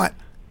we want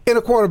in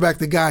a quarterback.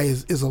 The guy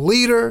is a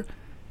leader.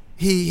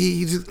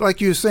 He's like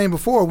you were saying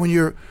before.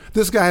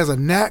 This guy has a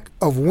knack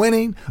of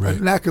winning, a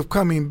knack of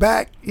coming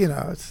back.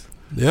 It's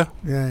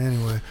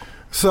Anyway,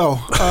 so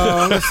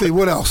let's see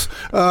what else.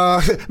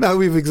 Now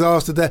we've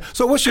exhausted that.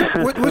 So what's your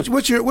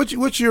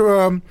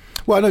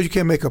well, I know you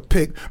can't make a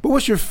pick, but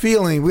what's your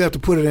feeling? We have to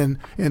put it in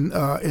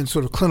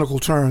sort of clinical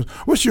terms.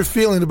 What's your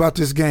feeling about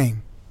this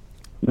game?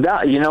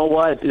 No, you know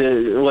what?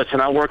 Listen,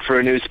 I work for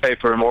a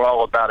newspaper, and we're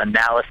all about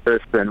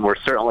analysis, and we're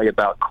certainly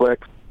about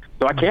clicks.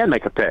 So I can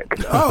make a pick.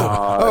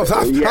 I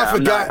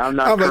forgot. I'm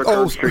not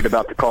Kirk Street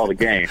about to call the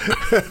game.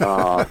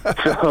 So,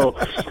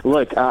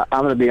 look, I'm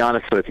going to be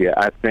honest with you.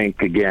 I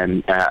think,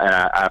 again,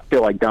 I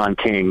feel like Don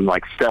King,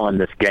 like, selling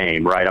this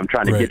game, right? I'm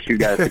trying to get you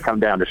guys to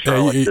come down to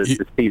Charlotte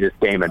to see this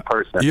game in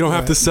person. You don't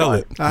have to sell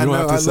it. I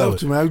know. I'd love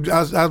to, man.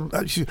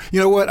 You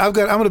know what? I'm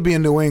going to be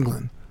in New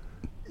England,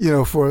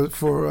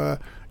 for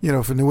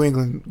New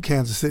England,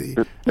 Kansas City.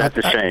 That's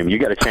a shame. You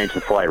got to change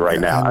the flight right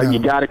now. You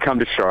got to come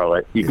to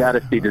Charlotte. You got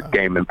to see this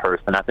game in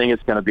person. I think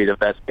it's going to be the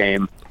best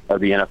game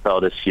of the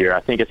NFL this year.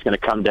 I think it's going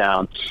to come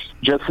down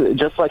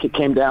just like it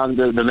came down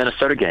to the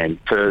Minnesota game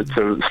to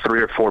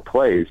 3 or 4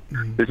 plays.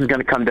 Mm-hmm. This is going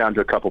to come down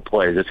to a couple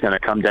plays. It's going to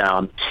come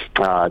down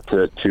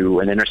to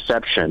an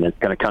interception. It's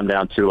going to come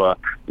down to a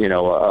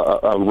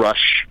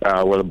rush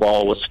where the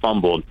ball was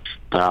fumbled.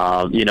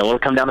 It'll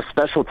come down to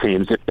special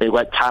teams if they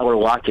let Tyler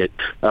Lockett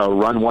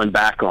run one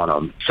back on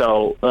them.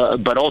 So,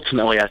 but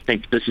ultimately, I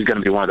think this is going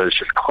to be one of those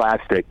just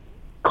classic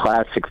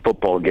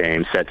football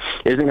games that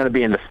isn't going to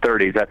be in the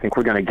 30s. I think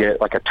we're going to get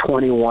like a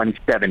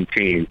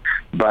 21-17.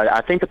 But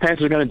I think the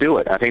Panthers are going to do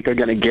it. I think they're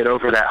going to get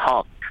over that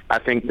hump. I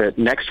think that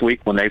next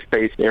week when they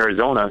face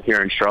Arizona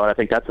here in Charlotte, I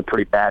think that's a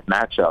pretty bad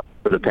matchup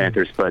for the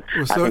Panthers. But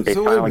I think they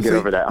finally get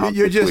over that hump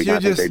this week. I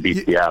think they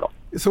beat Seattle.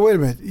 So wait a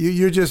minute.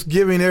 You're just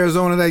giving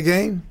Arizona that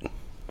game?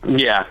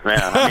 Yeah. I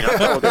mean, I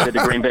saw what they did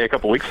to Green Bay a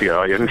couple weeks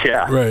ago.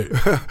 Yeah. Right.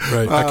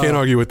 I can't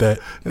argue with that.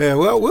 Yeah.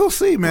 Well, we'll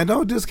see, man.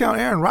 Don't discount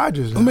Aaron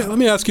Rodgers. Let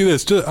me ask you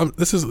this.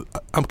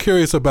 I'm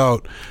curious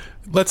about.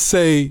 Let's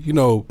say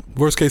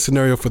worst case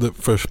scenario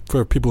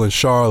for people in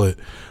Charlotte.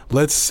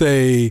 Let's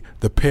say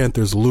the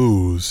Panthers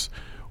lose.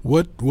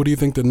 What do you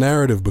think the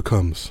narrative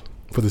becomes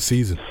for the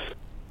season?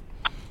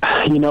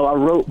 I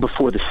wrote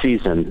before the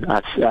season,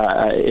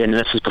 and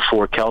this is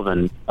before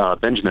Kelvin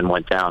Benjamin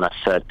went down.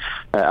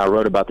 I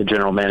wrote about the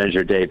general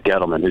manager, Dave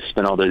Gettleman, who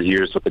spent all those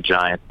years with the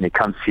Giants, and he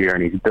comes here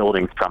and he's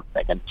building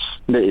something. And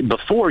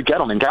before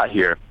Gettleman got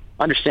here,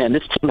 understand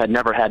this team had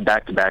never had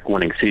back-to-back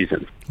winning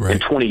seasons in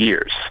 20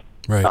 years.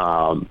 Right.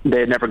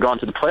 They had never gone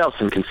to the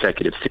playoffs in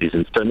consecutive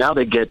seasons. So now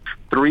they get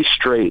 3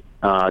 straight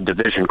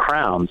division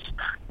crowns,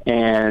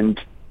 and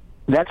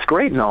that's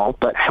great and all,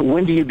 but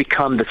when do you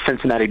become the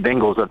Cincinnati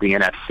Bengals of the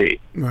NFC,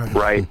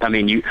 right? I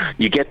mean, you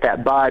get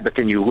that bye, but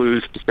then you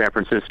lose to San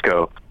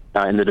Francisco.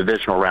 in the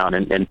divisional round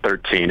in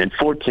 13. In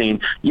 14,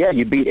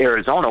 you beat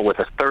Arizona with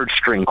a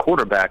third-string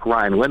quarterback,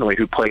 Ryan Lindley,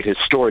 who played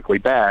historically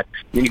bad.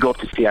 Then you go up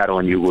to Seattle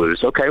and you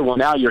lose. Okay, well,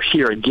 now you're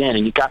here again,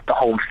 and you got the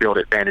home field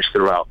advantage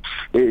throughout.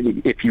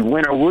 If you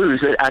win or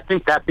lose, I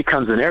think that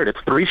becomes the narrative.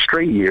 3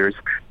 straight years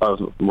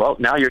of, well,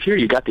 now you're here.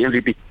 You got the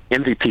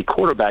MVP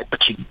quarterback,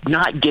 but you're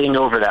not getting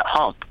over that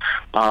hump.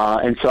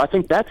 And so I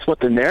think that's what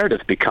the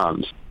narrative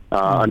becomes.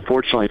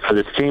 Unfortunately for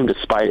this team,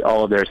 despite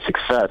all of their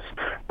success,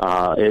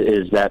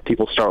 is that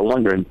people start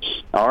wondering,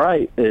 all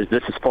right, is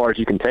this as far as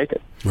you can take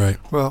it? Right.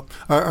 Well,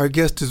 our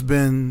guest has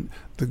been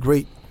the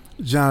great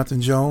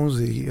Jonathan Jones,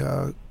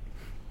 the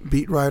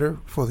beat writer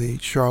for the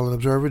Charlotte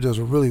Observer. Does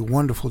a really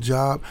wonderful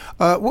job.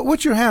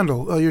 What's your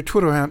handle, your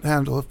Twitter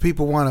handle, if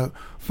people want to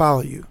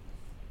follow you?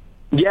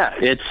 Yeah,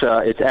 it's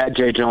at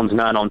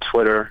jjones9 on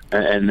Twitter,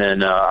 and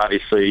then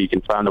obviously you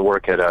can find the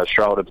work at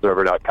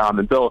charlotteobserver.com.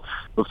 And Bill,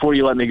 before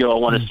you let me go, I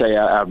want to say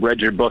I read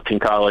your book in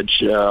college,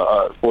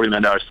 40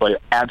 Man Slate.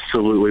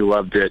 Absolutely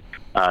loved it.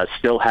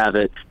 Still have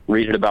it.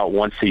 Read it about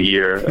once a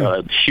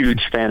year.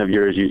 Huge fan of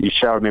yours. You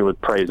showered me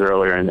with praise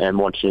earlier, and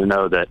want you to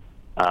know that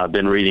I've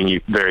been reading you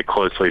very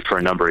closely for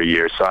a number of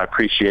years. So I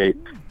appreciate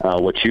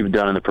what you've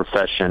done in the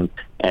profession,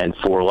 and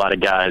for a lot of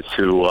guys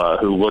who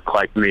look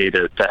like me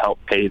to help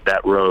pave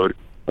that road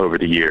over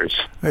the years.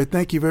 Hey,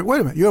 thank you very. Wait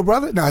a minute, you're a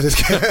brother? No, just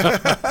kidding.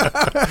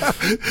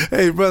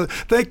 Hey, brother,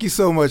 thank you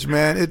so much,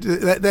 man. It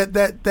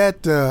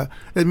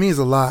means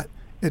a lot.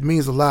 It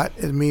means a lot.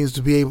 It means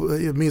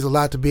a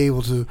lot to be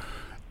able to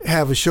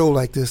have a show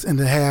like this and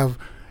to have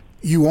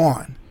you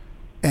on.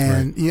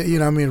 And right. you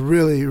know, I mean, it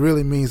really,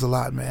 really means a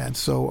lot, man.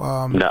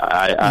 So no,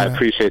 I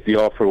appreciate the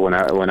offer. When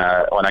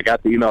I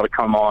got the email to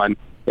come on,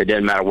 it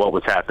didn't matter what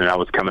was happening. I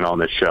was coming on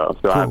this show,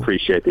 so cool. I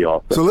appreciate the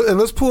offer. So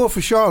let's pull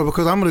for Charlotte,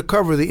 because I'm going to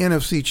cover the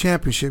NFC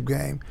Championship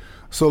game.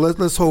 So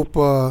let's hope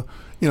Cam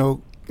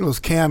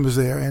is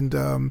there, and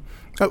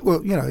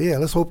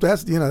let's hope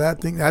that's I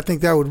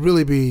think that would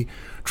really be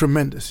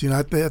tremendous.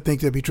 I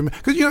think that'd be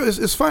tremendous, because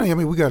it's funny. I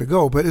mean, we got to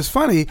go, but it's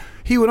funny.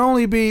 He would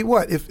only be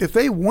if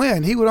they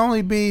win, he would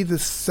only be the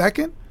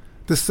second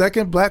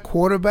black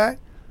quarterback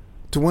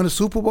to win a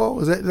Super Bowl.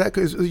 Is that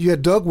cause you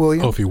had Doug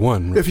Williams? Oh, if he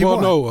won.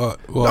 No.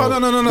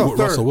 No.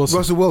 Russell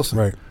Wilson.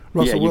 Right.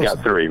 Russell you Wilson.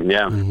 got 3.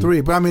 Yeah. Mm-hmm.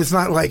 3, but I mean, it's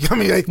not like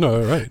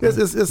no, right.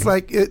 It's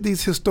like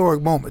these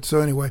historic moments.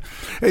 So anyway,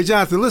 hey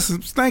Jonathan,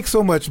 listen, thanks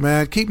so much,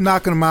 man. Keep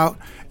knocking them out,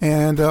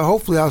 and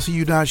hopefully I'll see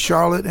you down in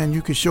Charlotte, and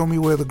you can show me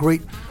where the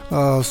great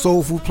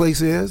soul food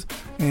place is,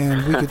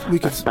 and we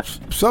could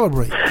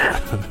celebrate.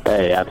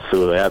 Hey,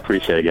 absolutely, I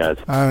appreciate it, guys.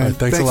 All right,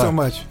 thanks a lot. So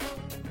much.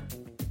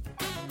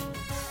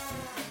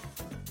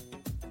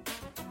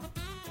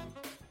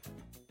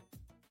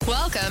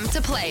 Welcome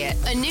to Play It,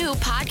 a new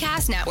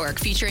podcast network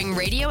featuring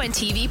radio and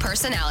TV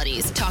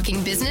personalities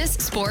talking business,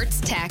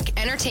 sports, tech,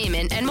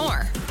 entertainment, and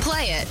more.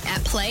 Play it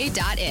at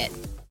play.it.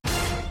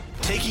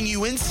 Taking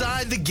you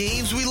inside the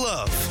games we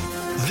love.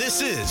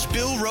 This is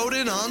Bill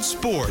Rhoden on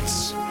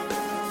Sports.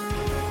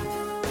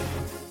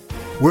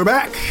 We're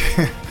back.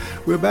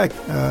 We're back.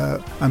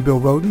 I'm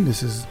Bill Rhoden.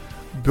 This is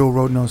Bill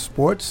Rhoden on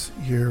Sports,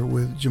 here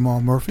with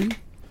Jamal Murphy.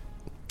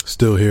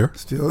 Still here.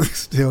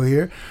 Still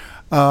here.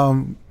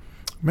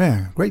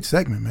 Man, great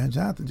segment, man.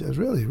 Jonathan just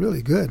really,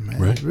 really good,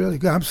 man. Right. Really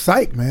good. I'm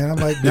psyched, man. I'm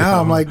like,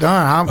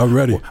 darn, I'm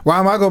ready. Why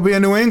am I going to be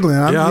in New England?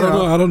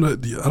 I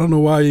don't know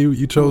why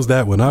you chose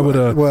that one. I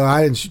would. Well,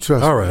 I didn't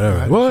trust. All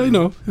right. Well,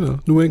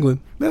 New England.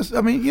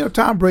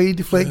 Tom Brady,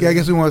 deflate. I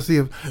guess we want to see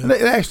if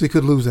they actually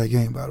could lose that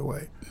game. By the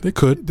way, they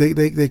could.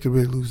 They could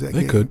really lose that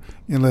game. They could,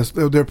 unless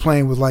they're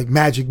playing with like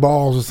magic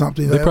balls or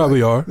something. They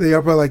probably are. They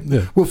are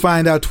probably we'll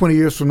find out 20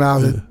 years from now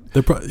that.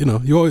 They're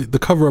the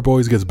cover up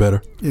always gets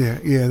better.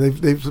 Yeah.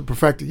 They've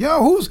perfected.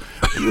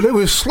 They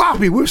were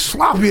sloppy. We're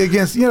sloppy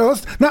against.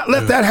 Let's not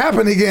let that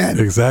happen again.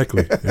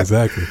 Exactly.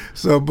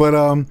 So, but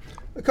a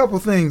couple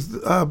of things.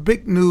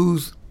 Big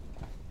news,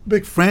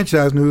 big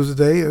franchise news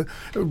today.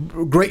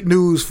 Great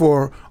news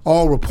for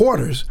all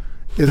reporters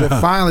is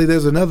that finally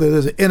there's an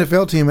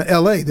NFL team in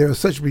L.A. There's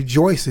such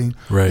rejoicing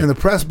in the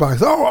press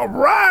box. Oh, all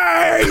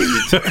right,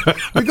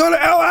 we go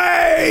to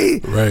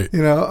L.A. Right.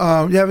 You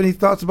have any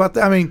thoughts about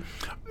that? I mean.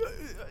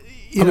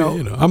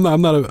 I'm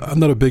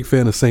not a big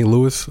fan of St.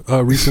 Louis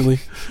recently,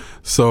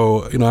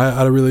 so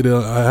I really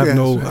don't. I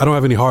don't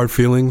have any hard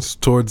feelings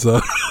towards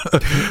the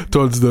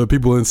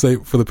people in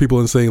St.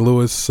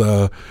 Louis.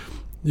 The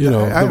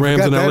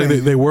Rams in LA.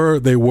 They were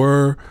the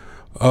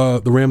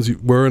Rams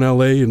were in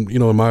LA, and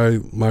in my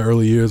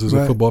early years as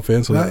a football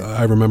fan, so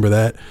I remember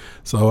that.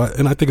 So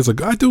I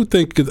think I do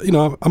think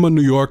I'm a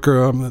New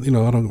Yorker. I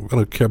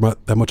don't care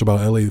that much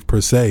about LA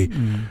per se,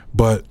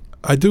 but.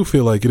 I do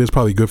feel like it is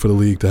probably good for the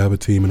league to have a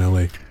team in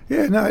LA.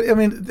 Yeah, no, I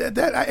mean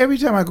that every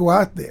time I go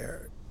out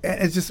there,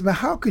 it's just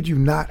how could you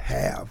not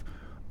have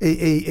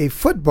a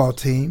football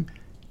team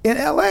in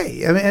LA?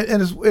 I mean,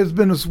 and it's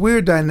been this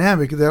weird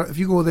dynamic that if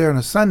you go there on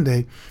a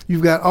Sunday,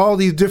 you've got all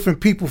these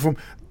different people from,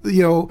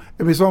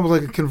 it's almost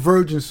like a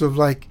convergence of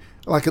like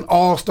an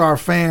all-star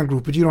fan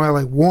group, but you don't have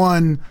like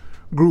one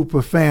group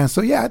of fans.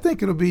 So yeah, I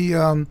think it'll be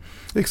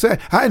exciting.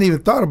 I hadn't even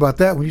thought about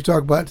that when you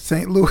talk about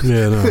St. Louis.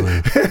 Yeah,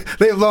 no.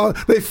 They've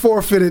lost. They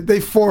forfeited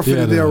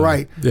their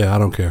right. Yeah, I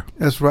don't care.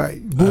 That's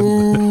right.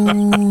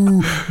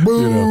 Boo,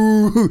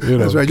 boo.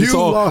 That's right. You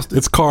lost it.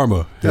 It's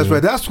karma. That's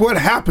right. That's what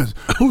happens.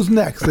 Who's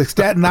next? Like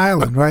Staten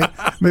Island, right?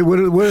 Maybe what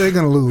are they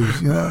going to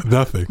lose?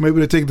 Nothing. Maybe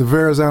they take the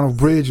Verrazano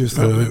Bridge or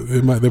something.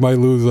 They might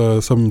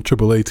lose some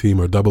AAA team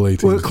or AA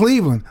team. Well,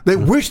 Cleveland. They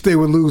wish they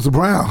would lose the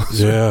Browns.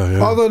 Yeah.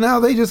 Although now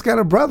they just got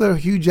a brother,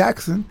 Hugh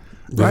Jackson.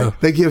 Right? Yeah.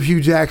 They give Hugh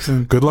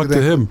Jackson. Good luck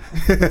to him.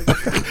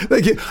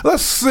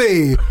 Let's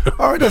see.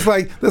 All right, that's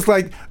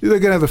like they're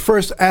gonna have the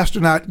first black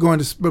astronaut going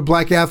to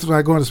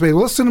space.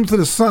 Well, let's send him to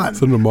the sun.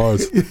 Send him to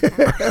Mars.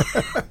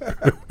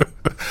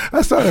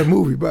 I saw that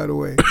movie, by the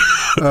way,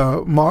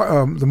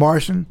 The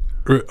Martian.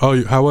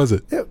 Oh, how was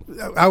it? Yeah,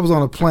 I was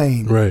on a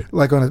plane, right?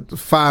 Like on a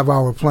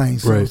 5-hour plane.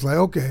 So it was like,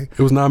 okay. It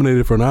was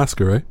nominated for an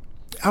Oscar, right?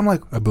 I'm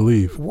like, I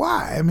believe.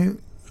 Why? I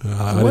mean.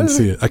 I didn't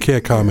see it. I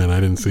can't comment. I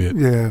didn't see it.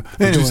 Yeah.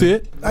 Did you see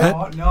it?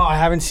 No, I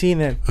haven't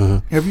seen it.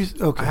 Have you?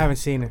 Okay. I haven't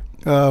seen it.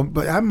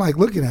 But I'm like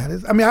looking at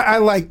it. I mean, I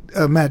like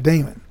Matt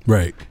Damon.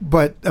 Right.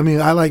 But I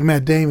mean, I like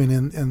Matt Damon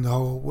in the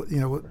whole.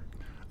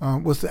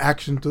 What's the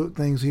action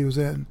things he was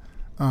in?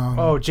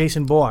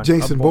 Jason Bourne.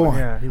 Jason Bourne.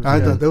 Yeah,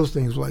 I thought those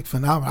things were like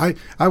phenomenal.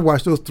 I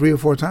watched those 3 or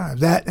 4 times.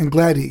 That and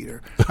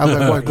Gladiator.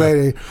 I watched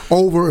Gladiator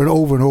over and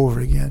over and over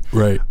again.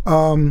 Right.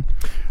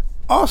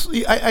 Also,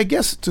 I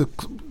guess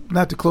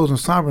not to close on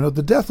somber note,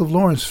 the death of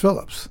Lawrence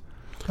Phillips.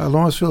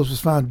 Lawrence Phillips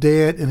was found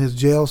dead in his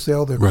jail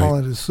cell. They're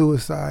calling it a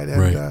suicide,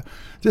 and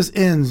just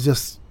ends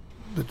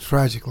the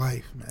tragic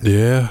life, man.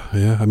 Yeah.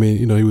 I mean,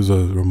 he was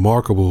a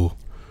remarkable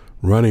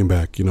running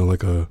back.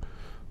 Like a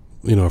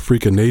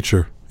freak of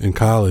nature in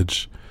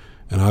college,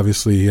 and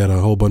obviously he had a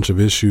whole bunch of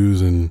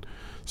issues and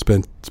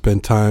spent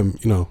time.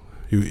 He had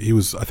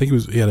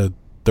a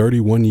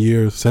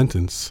 31-year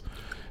sentence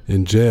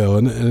in jail,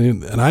 and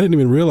I didn't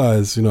even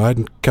realize. I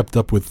hadn't kept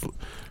up with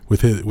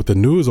the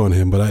news on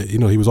him, but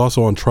he was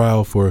also on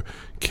trial for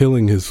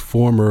killing his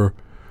former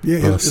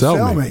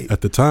cellmate at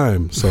the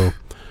time. So,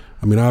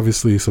 I mean,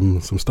 obviously some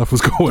stuff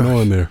was going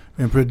on there,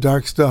 and pretty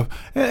dark stuff.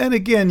 And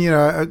again,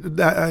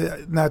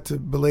 not to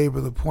belabor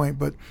the point,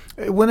 but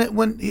when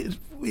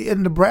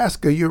in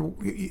Nebraska,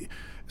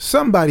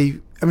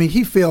 somebody. I mean,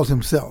 he failed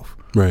himself.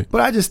 Right.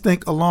 But I just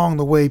think along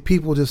the way,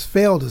 people just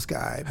failed this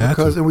guy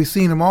and we've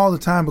seen him all the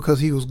time because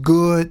he was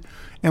good,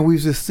 and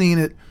we've just seen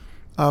it.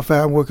 In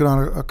fact, I'm working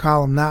on a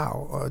column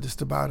now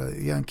just about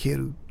a young kid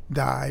who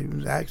died,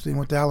 who actually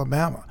went to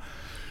Alabama.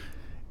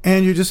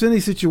 And you're just in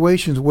these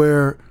situations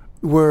where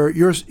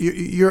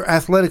your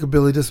athletic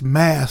ability just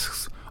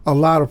masks a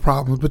lot of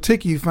problems.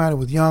 Particularly, you find it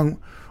with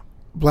young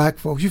black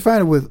folks. You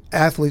find it with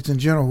athletes in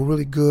general who are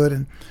really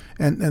good,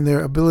 and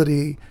their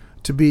ability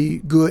to be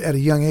good at a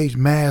young age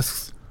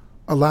masks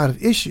a lot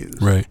of issues.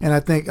 Right. And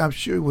I'm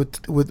sure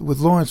with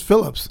Lawrence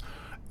Phillips,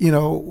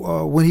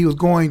 when he was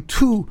going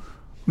to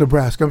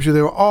Nebraska, I'm sure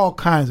there were all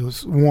kinds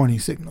of warning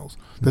signals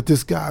that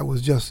this guy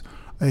was just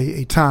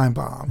a time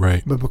bomb.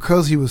 Right. But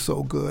because he was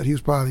so good, he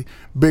was probably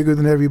bigger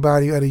than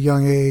everybody at a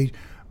young age,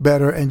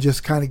 better, and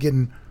just kind of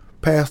getting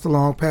passed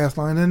along.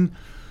 And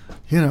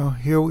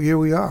here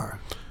we are.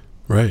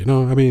 Right.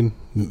 No, I mean,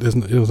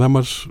 it was not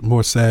much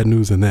more sad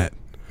news than that.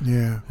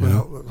 Yeah.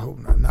 Well, I hope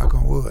not. Knock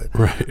on wood.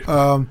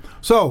 Right.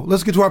 So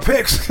let's get to our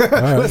picks.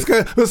 Right. Let's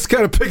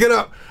kind of pick it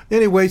up.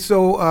 Anyway,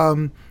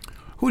 so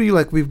who do you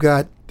like? We've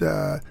got.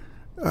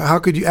 How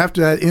could you,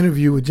 after that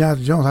interview with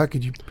Jonathan Jones? How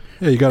could you?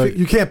 Yeah,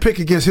 you can't pick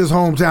against his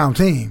hometown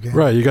team. Okay?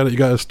 Right. You got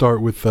to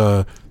start with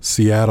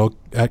Seattle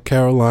at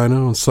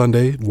Carolina on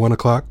Sunday,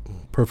 1:00.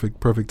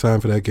 Perfect time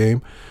for that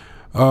game.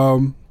 I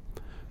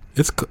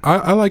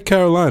like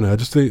Carolina. I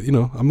just think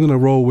I'm going to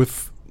roll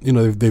with.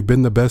 They've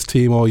been the best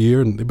team all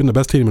year, and they've been the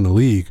best team in the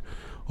league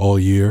all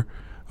year.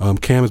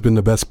 Cam has been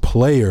the best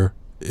player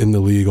in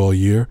the league all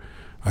year.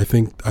 I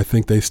think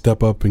they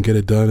step up and get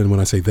it done. And when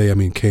I say they, I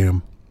mean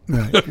Cam.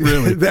 Right.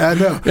 Really, I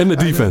know. And the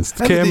defense.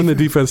 Cam and the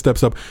defense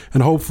steps up,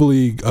 and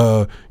hopefully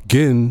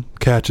Ginn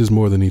catches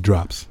more than he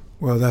drops.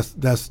 Well, that's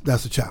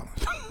a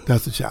challenge.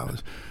 That's a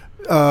challenge.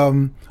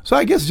 So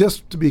I guess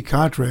just to be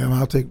contrary,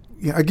 I'll take.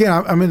 Again,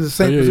 I'm in the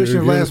same position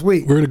as last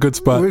week. We're in a good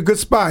spot. We're in a good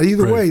spot.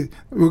 Either way,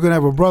 we're going to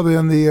have a brother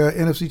in the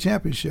NFC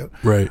Championship.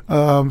 Right.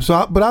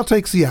 But I'll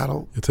take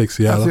Seattle. You take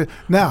Seattle.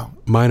 Now,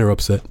 minor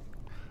upset.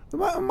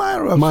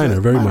 Minor upset.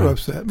 Very minor.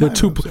 Upset. They're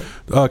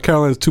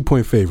Carolina's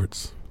 2-point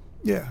favorites.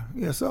 Yeah.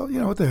 So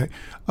what the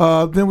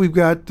heck. Then we've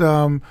got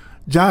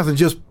Jonathan.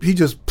 He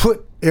just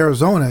put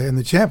Arizona in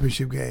the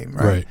championship game,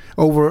 right?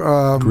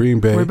 Over Green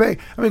Bay.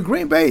 I mean,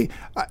 Green Bay.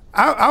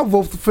 I'll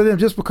vote for them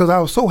just because I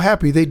was so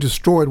happy they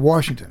destroyed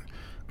Washington.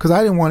 Because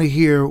I didn't want to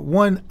hear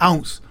 1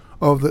 ounce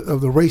of the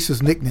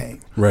racist nickname.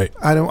 Right.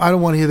 I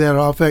don't want to hear that at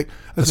all. In fact,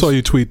 I saw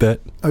you tweet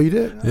that. Oh, you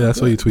did? Yeah, I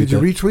saw you tweet that.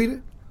 Did you retweet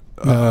it?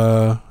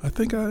 I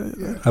think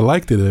I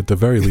liked it at the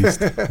very least.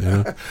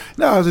 Yeah.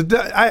 No,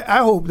 I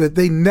hope that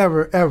they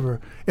never, ever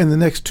in the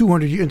next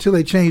 200 years, until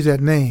they change that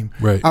name,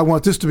 right. I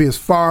want this to be as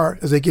far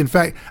as they can. In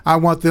fact, I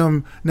want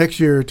them next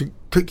year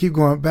to keep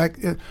going back,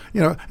 you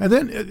know, and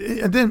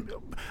then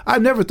I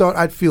never thought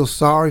I'd feel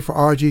sorry for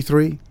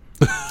RG3.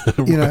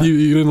 You know,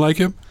 you didn't like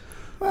him?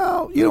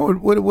 Well, you know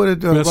what it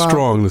That's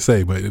strong to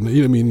say, but you know,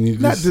 I mean, he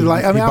bothered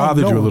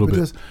you a little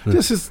bit.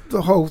 This is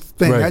the whole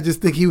thing. Right. I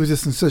just think he was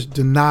just in such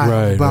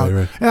denial about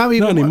it. And I mean,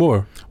 not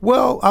anymore.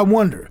 Well, I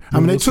wonder. I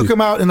mean, they took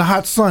him out in the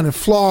hot sun and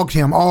flogged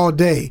him all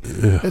day.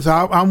 Yeah. So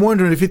I'm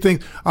wondering if you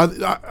think,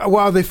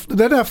 well,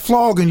 they're not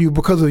flogging you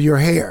because of your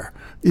hair.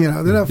 You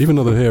know, they're not, even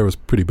though the hair was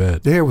pretty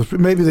bad. The hair was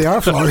maybe they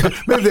are flogging.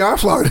 Maybe they are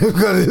flogging him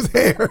because of his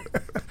hair.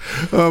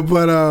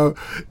 But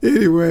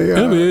anyway,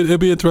 I mean,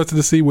 it'd be interesting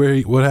to see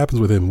what happens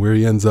with him, where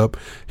he ends up.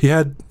 He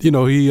had, you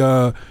know,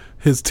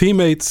 his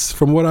teammates,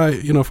 from what I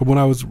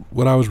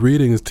was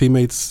reading, his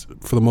teammates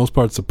for the most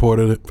part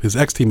supported it. His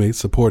ex-teammates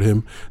support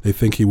him. They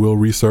think he will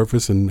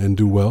resurface and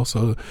do well.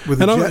 So with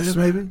the Jets,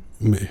 maybe.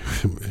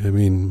 I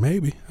mean,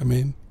 maybe. I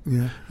mean,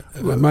 yeah.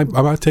 I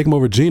might take him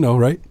over Geno,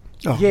 right?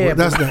 Oh, yeah, well,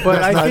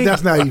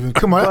 that's not even.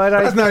 Come on,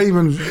 that's not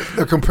even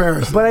a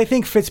comparison. But I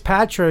think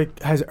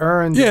Fitzpatrick has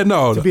earned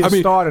to be a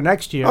starter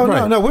next year.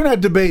 Oh no, we're not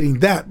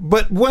debating that.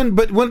 But when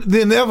the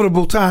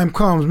inevitable time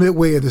comes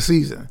midway of the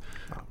season,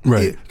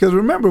 right? Because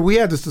remember, we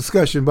had this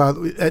discussion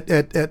about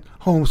at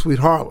Home Sweet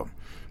Harlem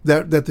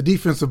that the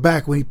defensive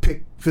back, when he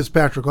picked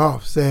Fitzpatrick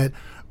off, said,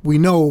 "We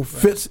know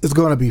Fitz is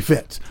going to be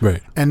Fitz."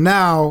 Right. And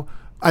now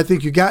I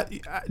think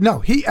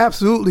he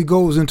absolutely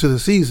goes into the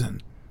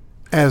season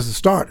as the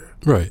starter.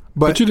 Right.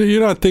 But you're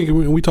not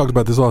thinking, we talked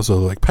about this also,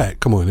 like, Pat,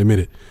 come on, admit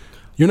it.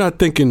 You're not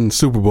thinking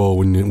Super Bowl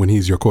when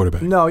he's your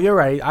quarterback. No, you're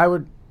right.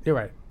 You're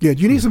right. Yeah,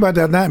 you need somebody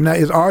that now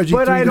is RG3.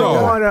 But I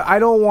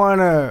don't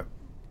want to,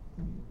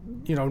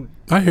 you know.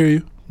 I hear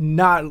you.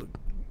 Not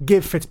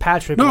give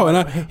Fitzpatrick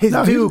his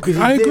due. Because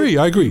I agree. He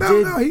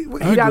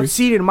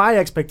outseeded my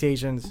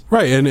expectations.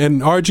 Right,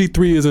 and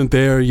RG3 isn't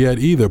there yet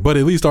either, but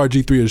at least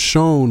RG3 has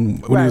shown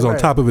when he was on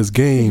top of his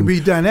game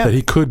that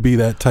he could be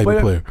that type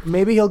of player.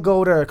 Maybe he'll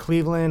go to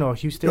Cleveland or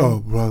Houston. Oh,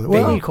 brother.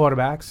 They need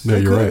quarterbacks. No,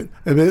 you're right.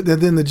 And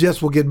then the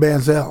Jets will get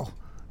Manziel.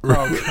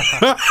 Oh,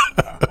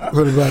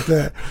 what about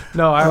that?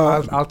 No,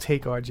 I'll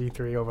take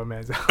RG3 over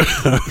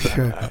Manziel.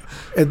 Sure.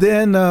 And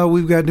then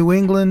we've got New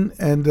England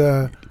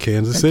and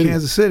Kansas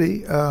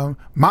City.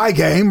 My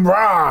game,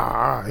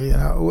 rah! You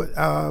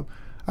know,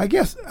 I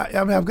guess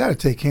I've got to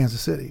take Kansas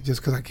City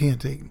just because I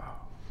can't take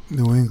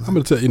New England. I'm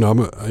going to tell you,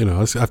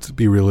 I have to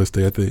be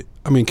realistic.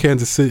 I mean,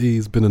 Kansas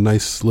City's been a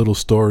nice little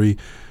story.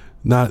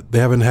 They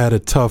haven't had a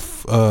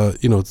tough, tough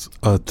Don't schedule.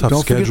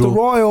 Don't forget the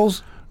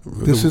Royals.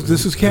 This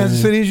is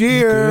Kansas City's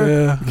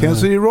year.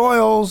 Kansas City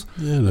Royals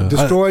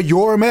destroyed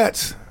your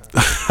Mets.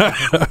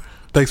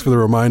 Thanks for the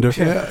reminder.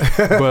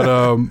 But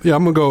I'm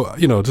gonna go.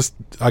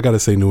 I gotta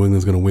say New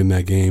England's gonna win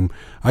that game.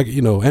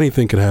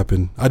 Anything could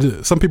happen.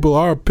 Some people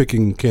are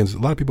picking Kansas. A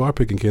lot of people are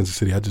picking Kansas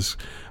City. I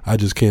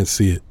just can't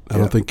see it. I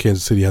don't think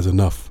Kansas City has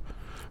enough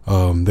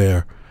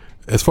there.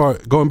 As far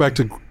going back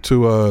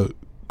to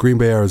Green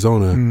Bay,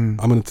 Arizona,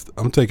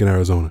 I'm taking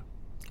Arizona.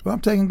 Well, I'm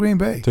taking Green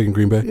Bay. Taking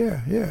Green Bay?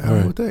 Yeah. All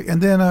right.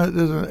 And then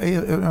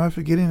am I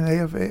forgetting an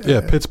AFA?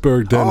 Yeah,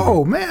 Pittsburgh, Denver.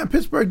 Oh, man,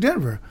 Pittsburgh,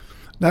 Denver.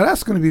 Now,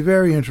 that's going to be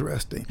very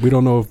interesting. We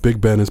don't know if Big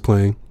Ben is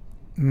playing.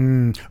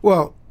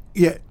 Well,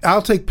 yeah,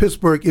 I'll take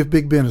Pittsburgh if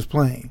Big Ben is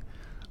playing.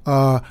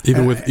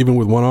 Even with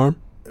one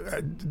arm?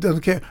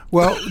 Doesn't care.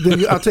 Well,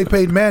 then I'll take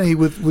Peyton Manning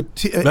with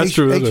That's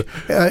true.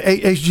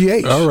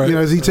 HGH. All right.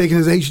 Is he taking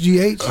his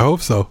HGH? I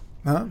hope so.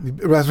 Huh? We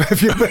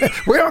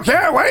don't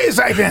care. What are you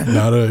saying?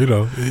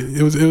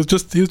 It was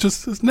just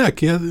his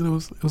neck. It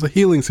was a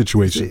healing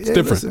situation. It's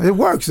different. Listen, it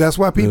works. That's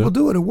why people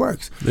do it. It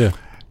works. Yeah.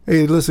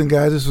 Hey, listen,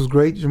 guys, this was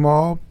great,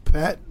 Jamal,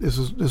 Pat. This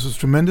was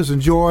tremendous.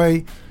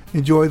 Enjoy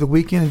the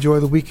weekend. Enjoy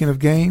the weekend of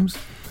games,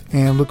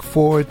 and look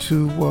forward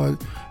to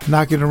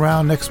knocking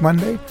around next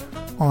Monday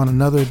on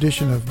another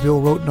edition of Bill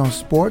Roten on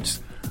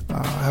Sports.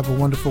 Have a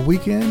wonderful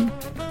weekend,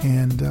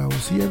 and we'll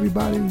see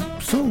everybody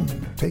soon.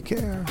 Take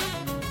care.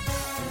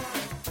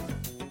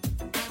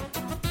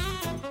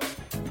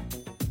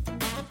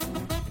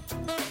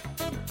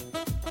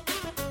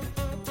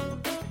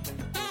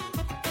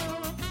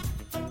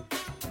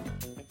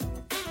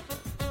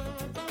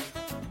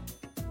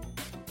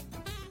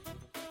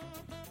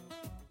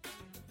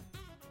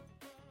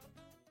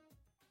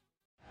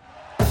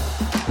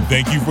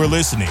 Thank you for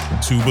listening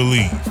to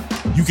Believe.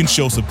 You can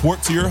show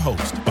support to your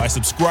host by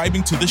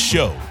subscribing to the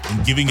show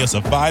and giving us a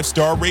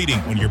 5-star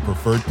rating on your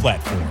preferred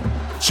platform.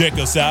 Check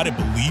us out at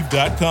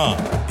Believe.com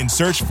and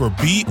search for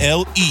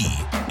BLEAV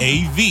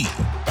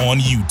on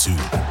YouTube.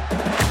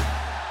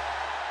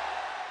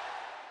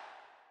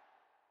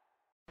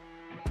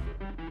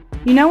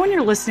 You know when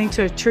you're listening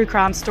to a true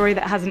crime story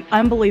that has an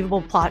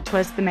unbelievable plot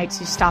twist that makes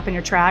you stop in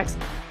your tracks?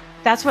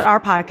 That's what our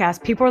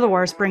podcast, People Are the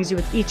Worst, brings you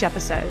with each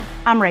episode.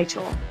 I'm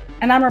Rachel.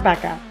 And I'm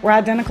Rebecca. We're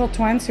identical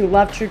twins who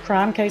love true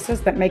crime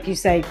cases that make you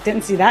say,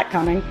 didn't see that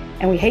coming,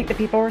 and we hate the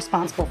people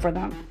responsible for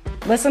them.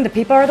 Listen to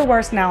People Are the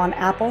Worst now on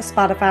Apple,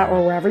 Spotify,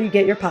 or wherever you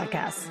get your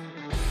podcasts.